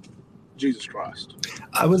 Jesus Christ.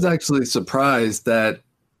 I was actually surprised that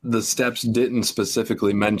the steps didn't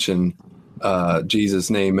specifically mention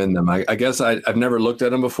Jesus' name in them. I guess I've never looked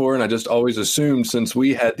at them before, and I just always assumed since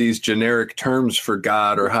we had these generic terms for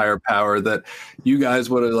God or higher power that you guys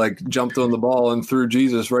would have like jumped on the ball and threw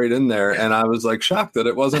Jesus right in there. And I was like shocked that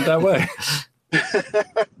it wasn't that way.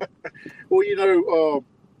 Well,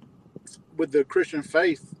 with the Christian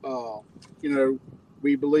faith,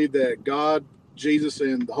 we believe that God, Jesus,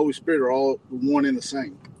 and the Holy Spirit are all one and the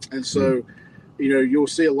same. And so, you'll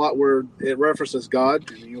see a lot where it references God,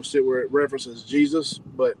 and you'll see where it references Jesus,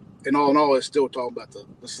 but in all, it's still talking about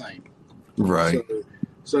the same. Right.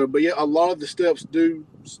 So, but yeah, a lot of the steps do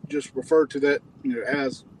just refer to that,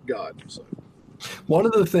 as God. So. One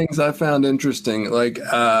of the things I found interesting, like,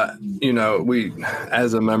 we,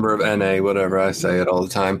 as a member of NA, whatever, I say it all the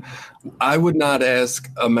time, I would not ask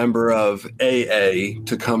a member of AA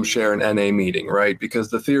to come share an NA meeting, right? Because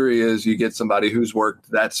the theory is you get somebody who's worked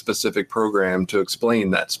that specific program to explain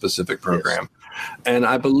that specific program. Yes. And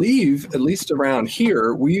I believe, at least around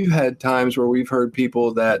here, we've had times where we've heard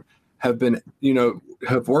people that have been,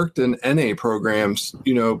 have worked in NA programs,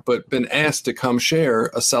 but been asked to come share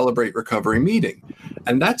a Celebrate Recovery meeting.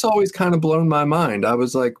 And that's always kind of blown my mind. I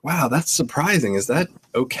was like, wow, that's surprising. Is that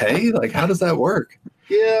okay? Like, how does that work?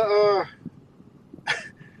 Yeah.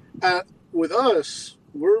 With us,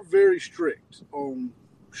 we're very strict on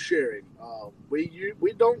sharing. We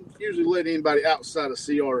don't usually let anybody outside of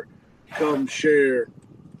CR come share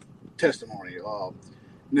testimony.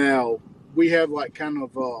 Now, we have like kind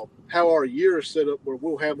of how our year is set up where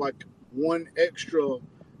we'll have like one extra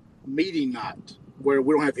meeting night where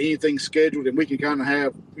we don't have anything scheduled and we can kind of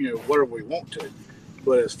have, whatever we want to.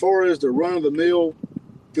 But as far as the run of the mill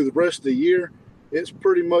through the rest of the year, it's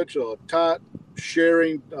pretty much a tight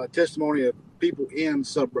sharing testimony of people in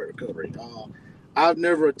Celebrate Recovery. I've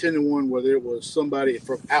never attended one where there was somebody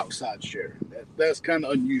from outside sharing. That's kind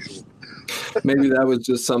of unusual. Maybe that was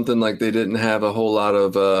just something like they didn't have a whole lot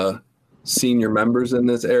of senior members in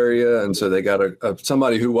this area, and so they got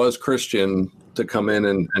somebody who was Christian to come in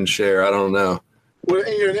and share. I don't know. Well,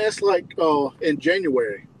 and that's like in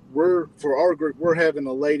January, for our group, we're having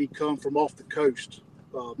a lady come from off the coast,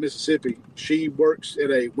 Mississippi. She works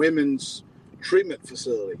at a women's treatment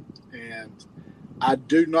facility, and I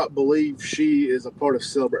do not believe she is a part of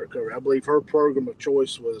Celebrate Recovery. I believe her program of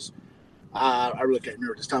choice was, I really can't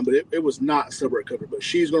remember at this time, but it was not Celebrate Recovery. But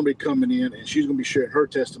she's going to be coming in, and she's going to be sharing her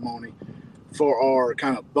testimony for our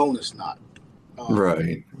kind of bonus night.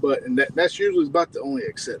 Right. And that's usually about the only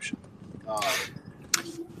exception.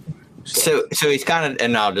 So he's kind of,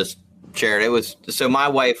 and I'll just share it. It was, so my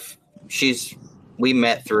wife, we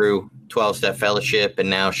met through 12-step fellowship, and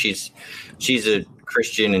now she's a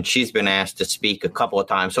Christian, and she's been asked to speak a couple of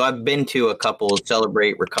times. So I've been to a couple of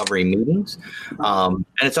Celebrate Recovery meetings, and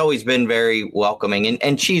it's always been very welcoming.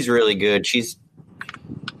 And she's really good. She's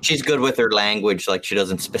good with her language. Like, she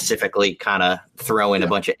doesn't specifically kind of throw in a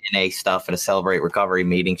bunch of NA stuff at a Celebrate Recovery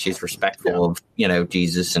meeting. She's respectful of,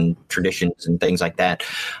 Jesus and traditions and things like that.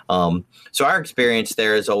 So our experience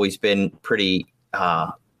there has always been pretty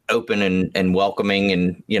open and welcoming,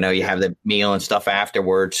 and you have the meal and stuff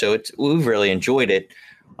afterwards. So we've really enjoyed it.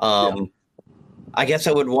 I guess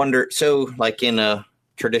I would wonder, so like in a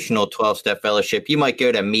traditional 12-step fellowship, you might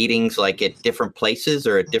go to meetings like at different places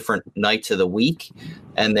or at different nights of the week,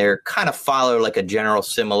 and they're kind of follow like a general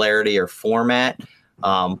similarity or format.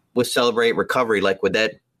 With Celebrate Recovery, like, would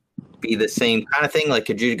that be the same kind of thing? Like,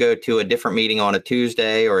 could you go to a different meeting on a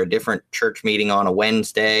Tuesday or a different church meeting on a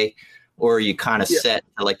Wednesday, or are you kind of set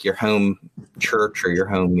to like your home church or your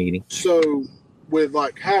home meeting? So with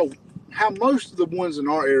like how most of the ones in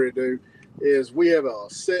our area do is we have a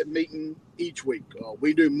set meeting each week.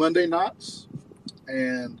 We do Monday nights,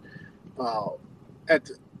 and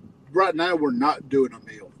right now we're not doing a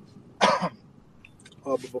meal.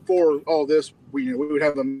 But before all this, we would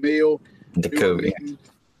have a meal. The COVID.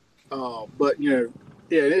 But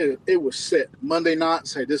it was set Monday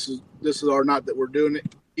nights. Hey, this is our night that we're doing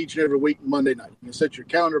it each and every week. Monday night. You can set your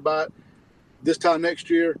calendar by it. This time next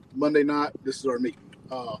year, Monday night, this is our meeting.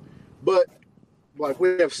 But like,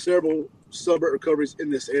 we have several Celebrate Recoveries in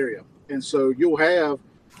this area, and so you'll have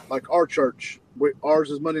like our church. Ours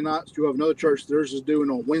is Monday nights. You have another church. Theirs is doing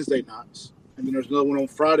on Wednesday nights, and then there's another one on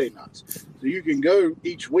Friday nights. So you can go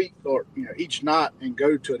each week or each night and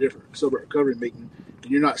go to a different Celebrate Recovery meeting, and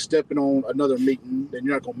you're not stepping on another meeting. Then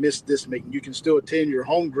you're not going to miss this meeting. You can still attend your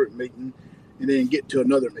home group meeting and then get to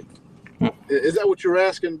another meeting. Is that what you're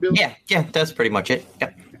asking, Bill? Yeah, that's pretty much it.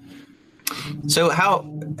 Yep. So how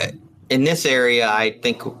in this area, I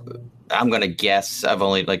think I'm going to guess, I've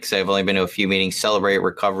only been to a few meetings. Celebrate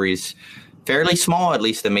Recovery's fairly small. At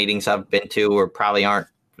least the meetings I've been to probably aren't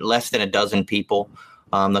less than a dozen people.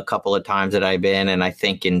 The couple of times that I've been, and I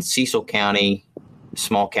think in Cecil County,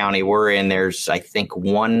 small county we're in, there's I think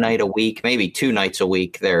one night a week, maybe 2 nights a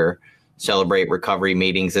week there Celebrate Recovery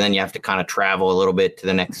meetings, and then you have to kind of travel a little bit to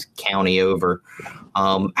the next county over.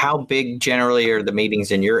 How big generally are the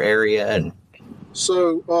meetings in your area? And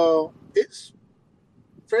so it's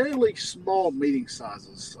fairly small meeting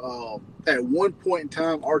sizes. At one point in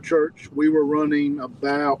time, our church, we were running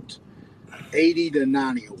about 80 to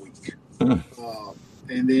 90 a week.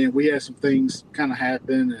 And then we had some things kind of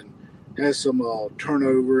happen and had some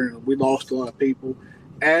turnover, and we lost a lot of people.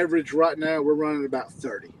 Average right now, we're running about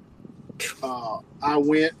 30. I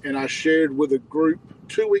went and I shared with a group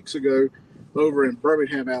 2 weeks ago over in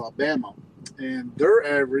Birmingham, Alabama, and their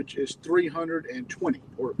average is 320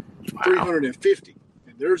 or 350.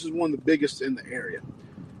 And theirs is one of the biggest in the area.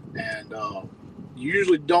 And you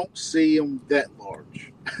usually don't see them that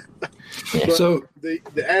large. But so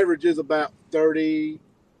the average is about 30,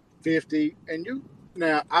 50. And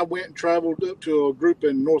now I went and traveled up to a group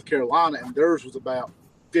in North Carolina, and theirs was about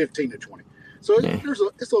 15 to 20. So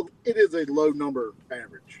it is a low number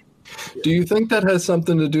average. Yeah. Do you think that has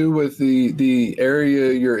something to do with the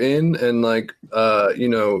area you're in? And like,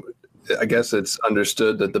 I guess it's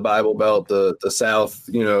understood that the Bible Belt, the South,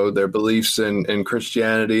 their beliefs in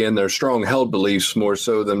Christianity and their strong held beliefs more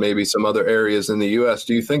so than maybe some other areas in the U.S.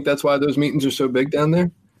 Do you think that's why those meetings are so big down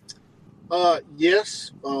there?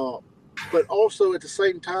 Yes. But also at the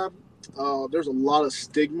same time, there's a lot of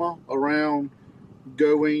stigma around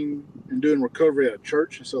going and doing recovery at a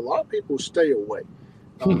church. And so a lot of people stay away.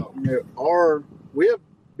 We have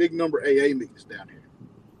big number AA meetings down here.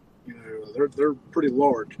 They're pretty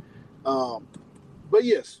large. But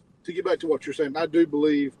yes, to get back to what you're saying, I do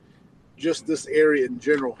believe just this area in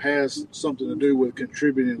general has something to do with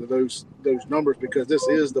contributing to those numbers, because this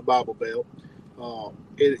is the Bible Belt.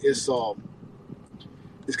 It's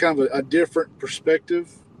kind of a different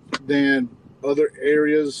perspective than other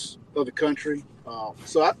areas of the country.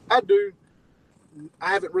 So I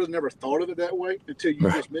haven't really never thought of it that way until you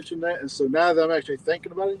just mentioned that. And so now that I'm actually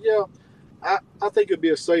thinking about it, I think it'd be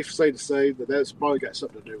a safe say to say that that's probably got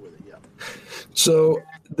something to do with it. Yeah. So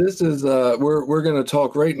this is we're going to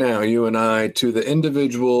talk right now, you and I, to the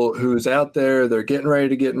individual who's out there. They're getting ready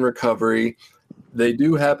to get in recovery. They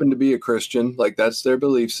do happen to be a Christian, like that's their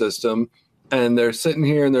belief system. And they're sitting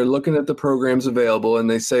here and they're looking at the programs available, and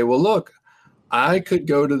they say, well, look, I could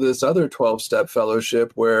go to this other 12-step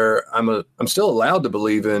fellowship where I'm still allowed to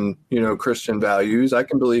believe in, Christian values. I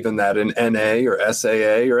can believe in that in NA or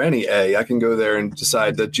SAA or any A. I can go there and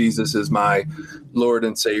decide that Jesus is my Lord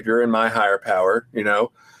and Savior and my higher power,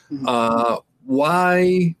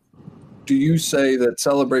 why do you say that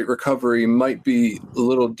Celebrate Recovery might be a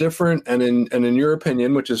little different, and in your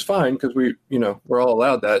opinion, which is fine because we're all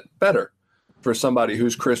allowed that, better for somebody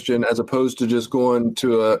who's Christian as opposed to just going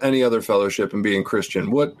to any other fellowship and being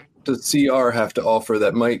Christian? What does CR have to offer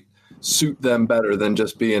that might suit them better than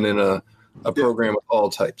just being in a program with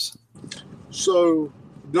all types? So,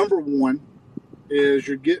 number one is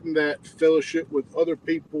you're getting that fellowship with other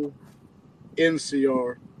people in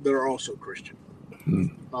CR that are also Christian.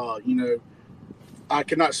 I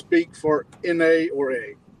cannot speak for NA or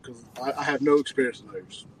A because I have no experience in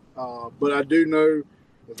those. But I do know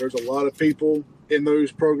that there's a lot of people in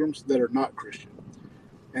those programs that are not Christian.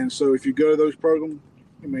 And so if you go to those programs,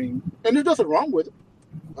 and there's nothing wrong with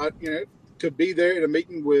it, to be there in a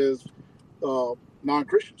meeting with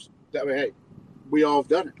non-Christians. That way, hey, we all have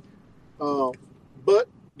done it. But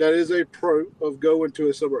that is a pro of going to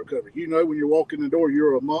a Celebrate Recovery. When you're walking the door,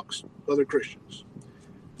 you're amongst other Christians.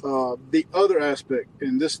 The other aspect,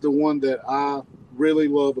 and this is the one that I really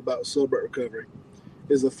love about Celebrate Recovery,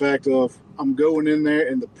 is the fact of I'm going in there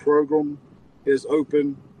and the program is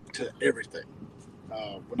open to everything.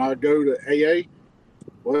 When I go to AA,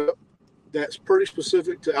 well, that's pretty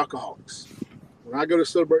specific to alcoholics. When I go to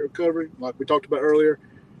Celebrate Recovery, like we talked about earlier,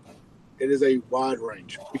 it is a wide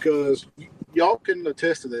range because y'all can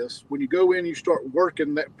attest to this. When you go in, you start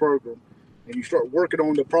working that program and you start working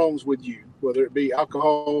on the problems with you, whether it be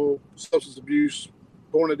alcohol, substance abuse,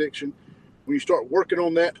 porn addiction. When you start working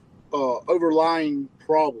on that overlying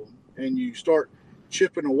problem and you start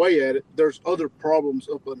chipping away at it, there's other problems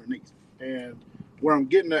up underneath. And where I'm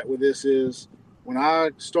getting at with this is when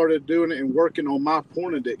I started doing it and working on my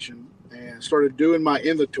porn addiction and started doing my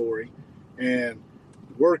inventory and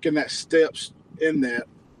working that steps in that,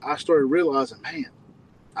 I started realizing, man,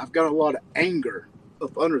 I've got a lot of anger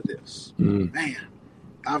up under this. Man,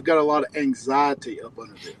 I've got a lot of anxiety up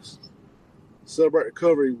under this. Celebrate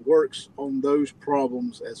Recovery works on those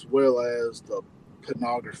problems as well as the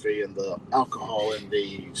pornography and the alcohol and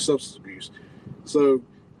the substance abuse. So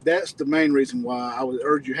that's the main reason why I would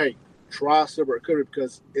urge you, hey, try Celebrate Recovery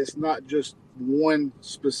because it's not just one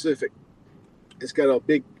specific. It's got a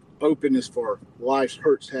big openness for life's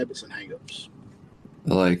hurts, habits, and hang-ups.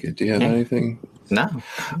 I like it. Do you have anything? No.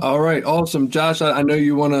 All right. Awesome. Josh, I know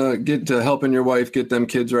you want to get to helping your wife get them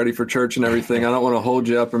kids ready for church and everything. I don't want to hold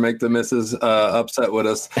you up or make the missus upset with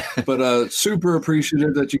us, but super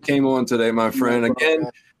appreciative that you came on today, my friend. Again,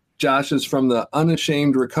 Josh is from the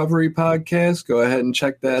Unashamed Recovery podcast. Go ahead and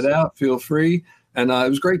check that out. Feel free. And it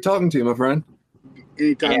was great talking to you, my friend.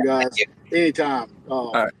 Anytime, guys. Anytime.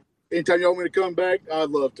 All right. Anytime you want me to come back, I'd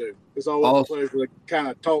love to. It's always a pleasure to kind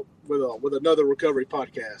of talk with another recovery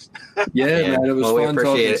podcast. Yeah, man, it was fun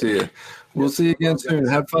talking to you. We'll see you again soon.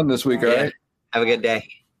 Have fun this week, all right? Have a good day.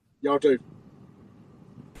 Y'all too.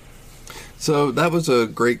 So that was a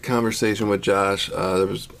great conversation with Josh. There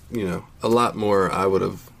was, a lot more I would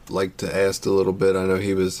have liked to ask a little bit. I know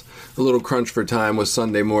he was a little crunched for time with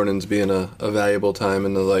Sunday mornings being a valuable time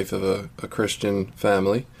in the life of a Christian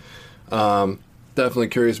family. Definitely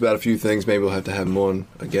curious about a few things. Maybe we'll have to have him on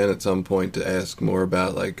again at some point to ask more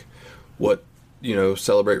about what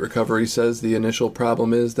Celebrate Recovery says the initial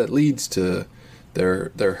problem is that leads to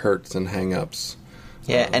their hurts and hang-ups.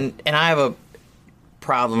 Yeah, and I have a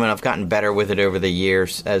problem, and I've gotten better with it over the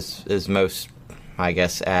years, as most, I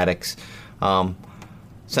guess, addicts.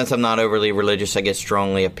 Since I'm not overly religious, I get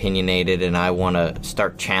strongly opinionated, and I want to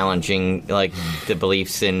start challenging the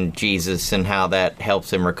beliefs in Jesus and how that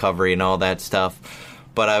helps in recovery and all that stuff.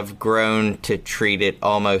 But I've grown to treat it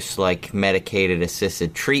almost like medicated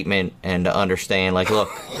assisted treatment and to understand,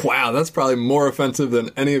 look. Wow, that's probably more offensive than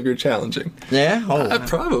any of your challenging. Yeah?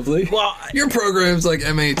 Probably. Well, your program's like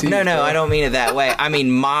MAT. No, I don't mean it that way. I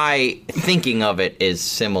mean, my thinking of it is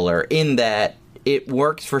similar in that it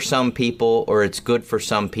works for some people or it's good for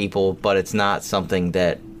some people, but it's not something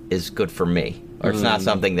that is good for me. Or it's not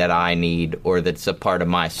something that I need or that's a part of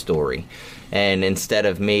my story. And instead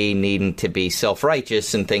of me needing to be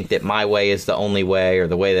self-righteous and think that my way is the only way or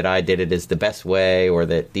the way that I did it is the best way or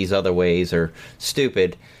that these other ways are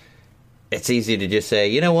stupid, it's easy to just say,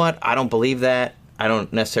 you know what, I don't believe that. I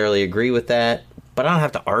don't necessarily agree with that. But I don't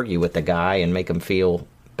have to argue with the guy and make him feel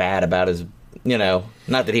bad about his, not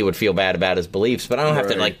that he would feel bad about his beliefs, but I don't have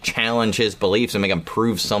to challenge his beliefs and make him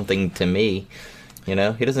prove something to me. He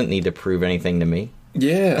doesn't need to prove anything to me.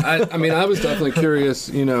 Yeah, I mean, I was definitely curious.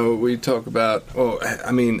 We talk about,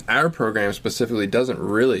 our program specifically doesn't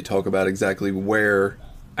really talk about exactly where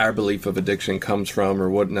our belief of addiction comes from or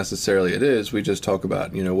what necessarily it is. We just talk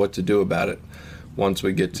about, what to do about it once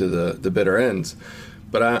we get to the bitter ends.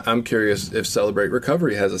 But I'm curious if Celebrate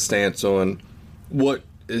Recovery has a stance on, what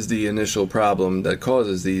is the initial problem that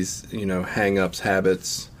causes these, hang-ups,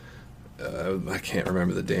 habits. I can't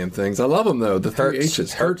remember the damn things. I love them though. The three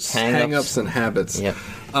H's: hurts, hang-ups, and habits. Yep.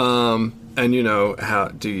 And how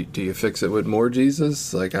do you fix it with more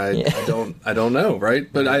Jesus? Like I don't know, right?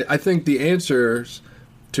 But I think the answers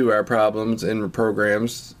to our problems in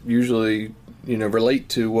programs usually relate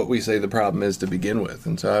to what we say the problem is to begin with.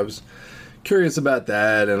 And so I was curious about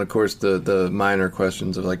that, and of course the minor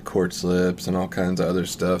questions of like court slips and all kinds of other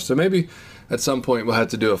stuff. So maybe at some point we'll have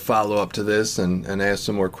to do a follow-up to this and ask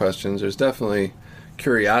some more questions. There's definitely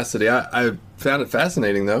curiosity. I found it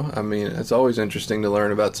fascinating, though. I mean, it's always interesting to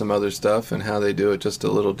learn about some other stuff and how they do it just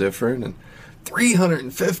a little different. And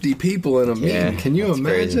 350 people in a meeting. Can you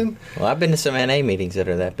imagine? Crazy. Well, I've been to some NA meetings that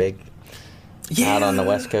are that big out on the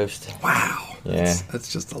West Coast. Wow. Yeah.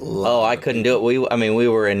 That's just a lot. Oh, I couldn't do it. We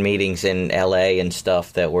were in meetings in LA and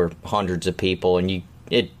stuff that were hundreds of people, and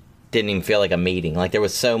it didn't even feel like a meeting. Like, there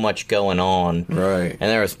was so much going on. Right. And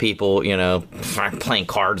there was people, playing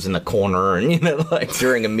cards in the corner and, like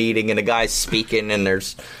during a meeting, and a guy's speaking and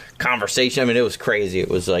there's conversation. I mean, it was crazy. It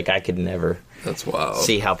was like I could never That's wild.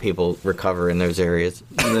 see how people recover in those areas.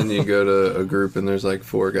 And then you go to a group and there's like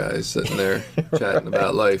 4 guys sitting there chatting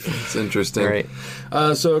about life. It's interesting. Right.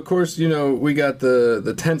 So, of course, we got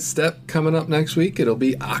the 10th step coming up next week. It'll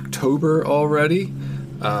be October already.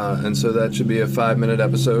 And so that should be a 5-minute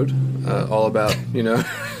episode all about,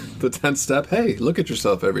 the 10th step. Hey, look at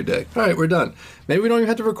yourself every day. All right, we're done. Maybe we don't even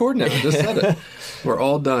have to record now. Just said it. We're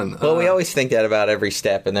all done. Well, we always think that about every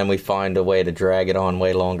step, and then we find a way to drag it on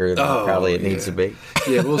way longer than probably it needs to be.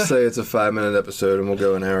 Yeah, we'll say it's a 5-minute episode, and we'll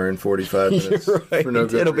go an hour and 45 minutes. You're right. For no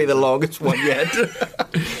good It'll be the longest one yet.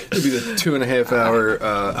 It'll be the 2.5-hour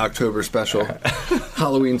October special,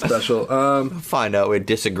 Halloween special. Find out we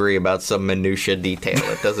disagree about some minutia detail.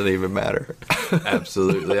 It doesn't even matter.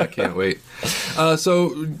 Absolutely. I can't wait.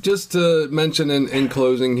 So just to mention in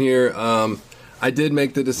closing here, I did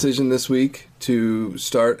make the decision this week to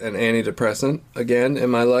start an antidepressant again in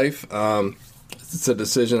my life. It's a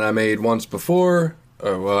decision I made once before.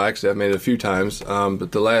 Actually, I've made it a few times.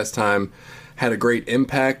 But the last time had a great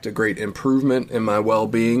impact, a great improvement in my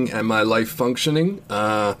well-being and my life functioning.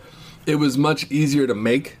 It was much easier to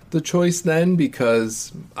make the choice then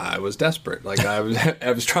because I was desperate. Like I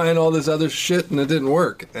was trying all this other shit and it didn't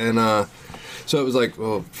work. And so it was like,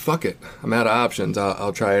 well, fuck it. I'm out of options.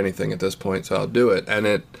 I'll try anything at this point, so I'll do it. And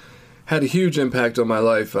it had a huge impact on my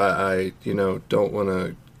life. I don't want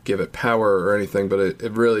to give it power or anything, but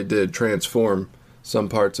it really did transform some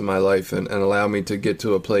parts of my life and allow me to get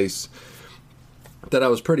to a place that I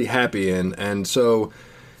was pretty happy in. And so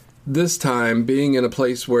this time, being in a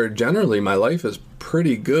place where generally my life is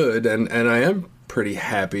pretty good and I am pretty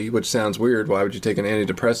happy, which sounds weird. Why would you take an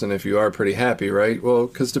antidepressant if you are pretty happy, right? Well,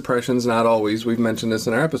 because depression's not always, we've mentioned this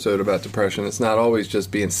in our episode about depression, it's not always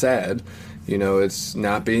just being sad. It's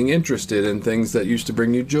not being interested in things that used to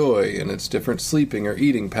bring you joy, and it's different sleeping or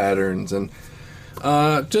eating patterns, and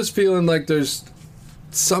just feeling like there's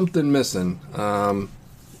something missing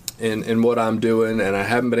in what I'm doing, and I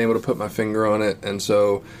haven't been able to put my finger on it. And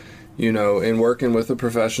so in working with a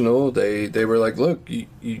professional, they were like, look,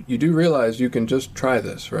 you do realize you can just try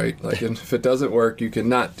this, right? Like, if it doesn't work, you can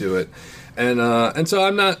not do it. And so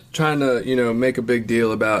I'm not trying to, make a big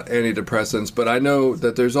deal about antidepressants, but I know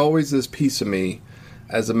that there's always this piece of me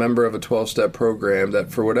as a member of a 12-step program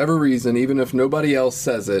that for whatever reason, even if nobody else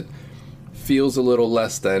says it, feels a little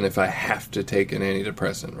less than if I have to take an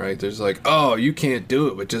antidepressant, right? There's like, oh, you can't do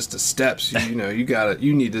it with just the steps.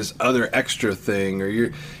 You need this other extra thing, or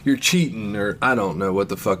you're cheating, or I don't know what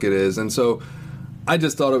the fuck it is. And so I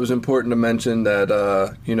just thought it was important to mention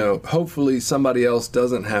that, hopefully somebody else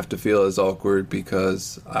doesn't have to feel as awkward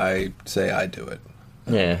because I say I do it.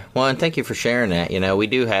 Yeah. Well, and thank you for sharing that. We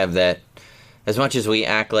do have that. As much as we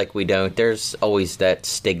act like we don't, there's always that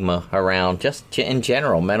stigma around just in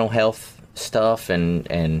general, mental health stuff and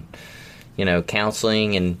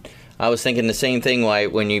counseling. And I was thinking the same thing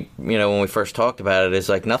when we first talked about it, is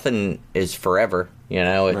like nothing is forever.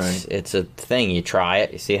 It's a thing. You try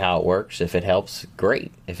it, you see how it works. If it helps,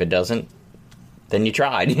 great. If it doesn't, then you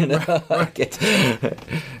tried. Right.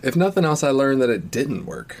 If nothing else, I learned that it didn't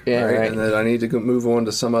work. Yeah, right. And that I need to move on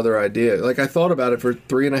to some other idea. Like, I thought about it for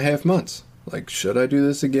 3.5 months. Like, should I do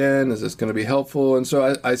this again? Is this going to be helpful? And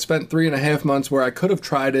so I spent 3.5 months where I could have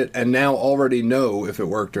tried it and now already know if it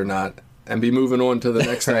worked or not and be moving on to the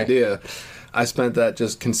next idea. I spent that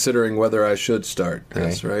just considering whether I should start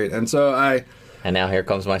this, right? And so I And now here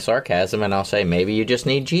comes my sarcasm, and I'll say, maybe you just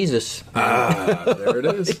need Jesus. There it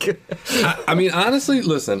is. I mean, honestly,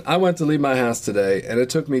 listen, I went to leave my house today, and it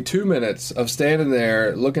took me 2 minutes of standing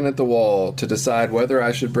there looking at the wall to decide whether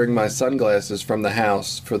I should bring my sunglasses from the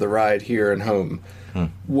house for the ride here and home.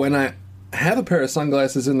 When I have a pair of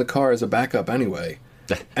sunglasses in the car as a backup anyway.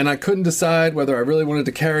 And I couldn't decide whether I really wanted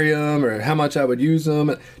to carry them or how much I would use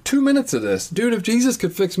them. 2 minutes of this. Dude, if Jesus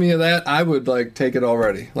could fix me of that, I would, take it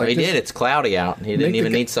already. Well, he did. It's cloudy out. He didn't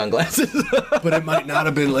even need sunglasses. But it might not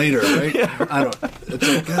have been later, right? Yeah. I don't... It's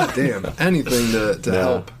like, goddamn, anything to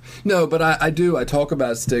help. No, but I do. I talk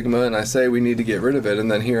about stigma, and I say we need to get rid of it.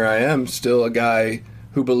 And then here I am, still a guy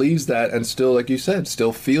who believes that and still, like you said,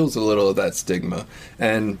 still feels a little of that stigma.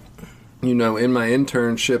 And... in my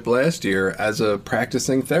internship last year as a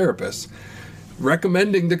practicing therapist,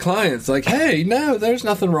 recommending to clients, hey, no, there's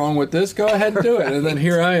nothing wrong with this. Go ahead and do it. And then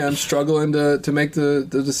here I am struggling to make the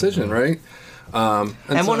decision, right?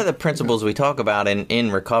 And one of the principles we talk about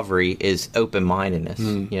in recovery is open-mindedness,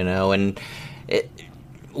 and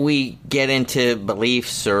we get into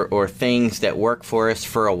beliefs or things that work for us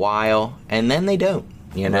for a while, and then they don't,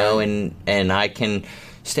 right. and I can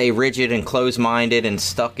stay rigid and close-minded and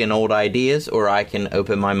stuck in old ideas, or I can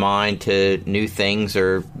open my mind to new things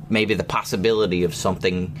or maybe the possibility of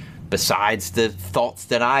something besides the thoughts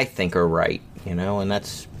that I think are right, and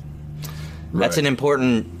that's an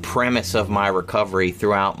important premise of my recovery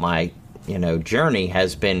throughout my journey,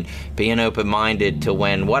 has been being open-minded to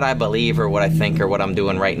when what I believe or what I think or what I'm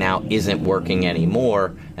doing right now isn't working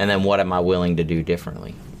anymore, and then what am I willing to do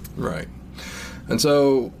differently. Right. And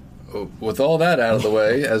so with all that out of the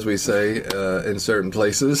way, as we say in certain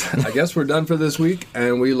places, I guess we're done for this week,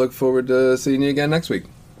 and we look forward to seeing you again next week.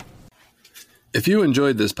 If you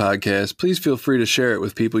enjoyed this podcast, please feel free to share it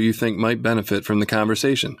with people you think might benefit from the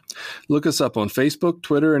conversation. Look us up on Facebook,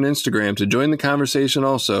 Twitter, and Instagram to join the conversation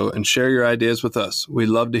also and share your ideas with us. We'd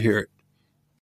love to hear it.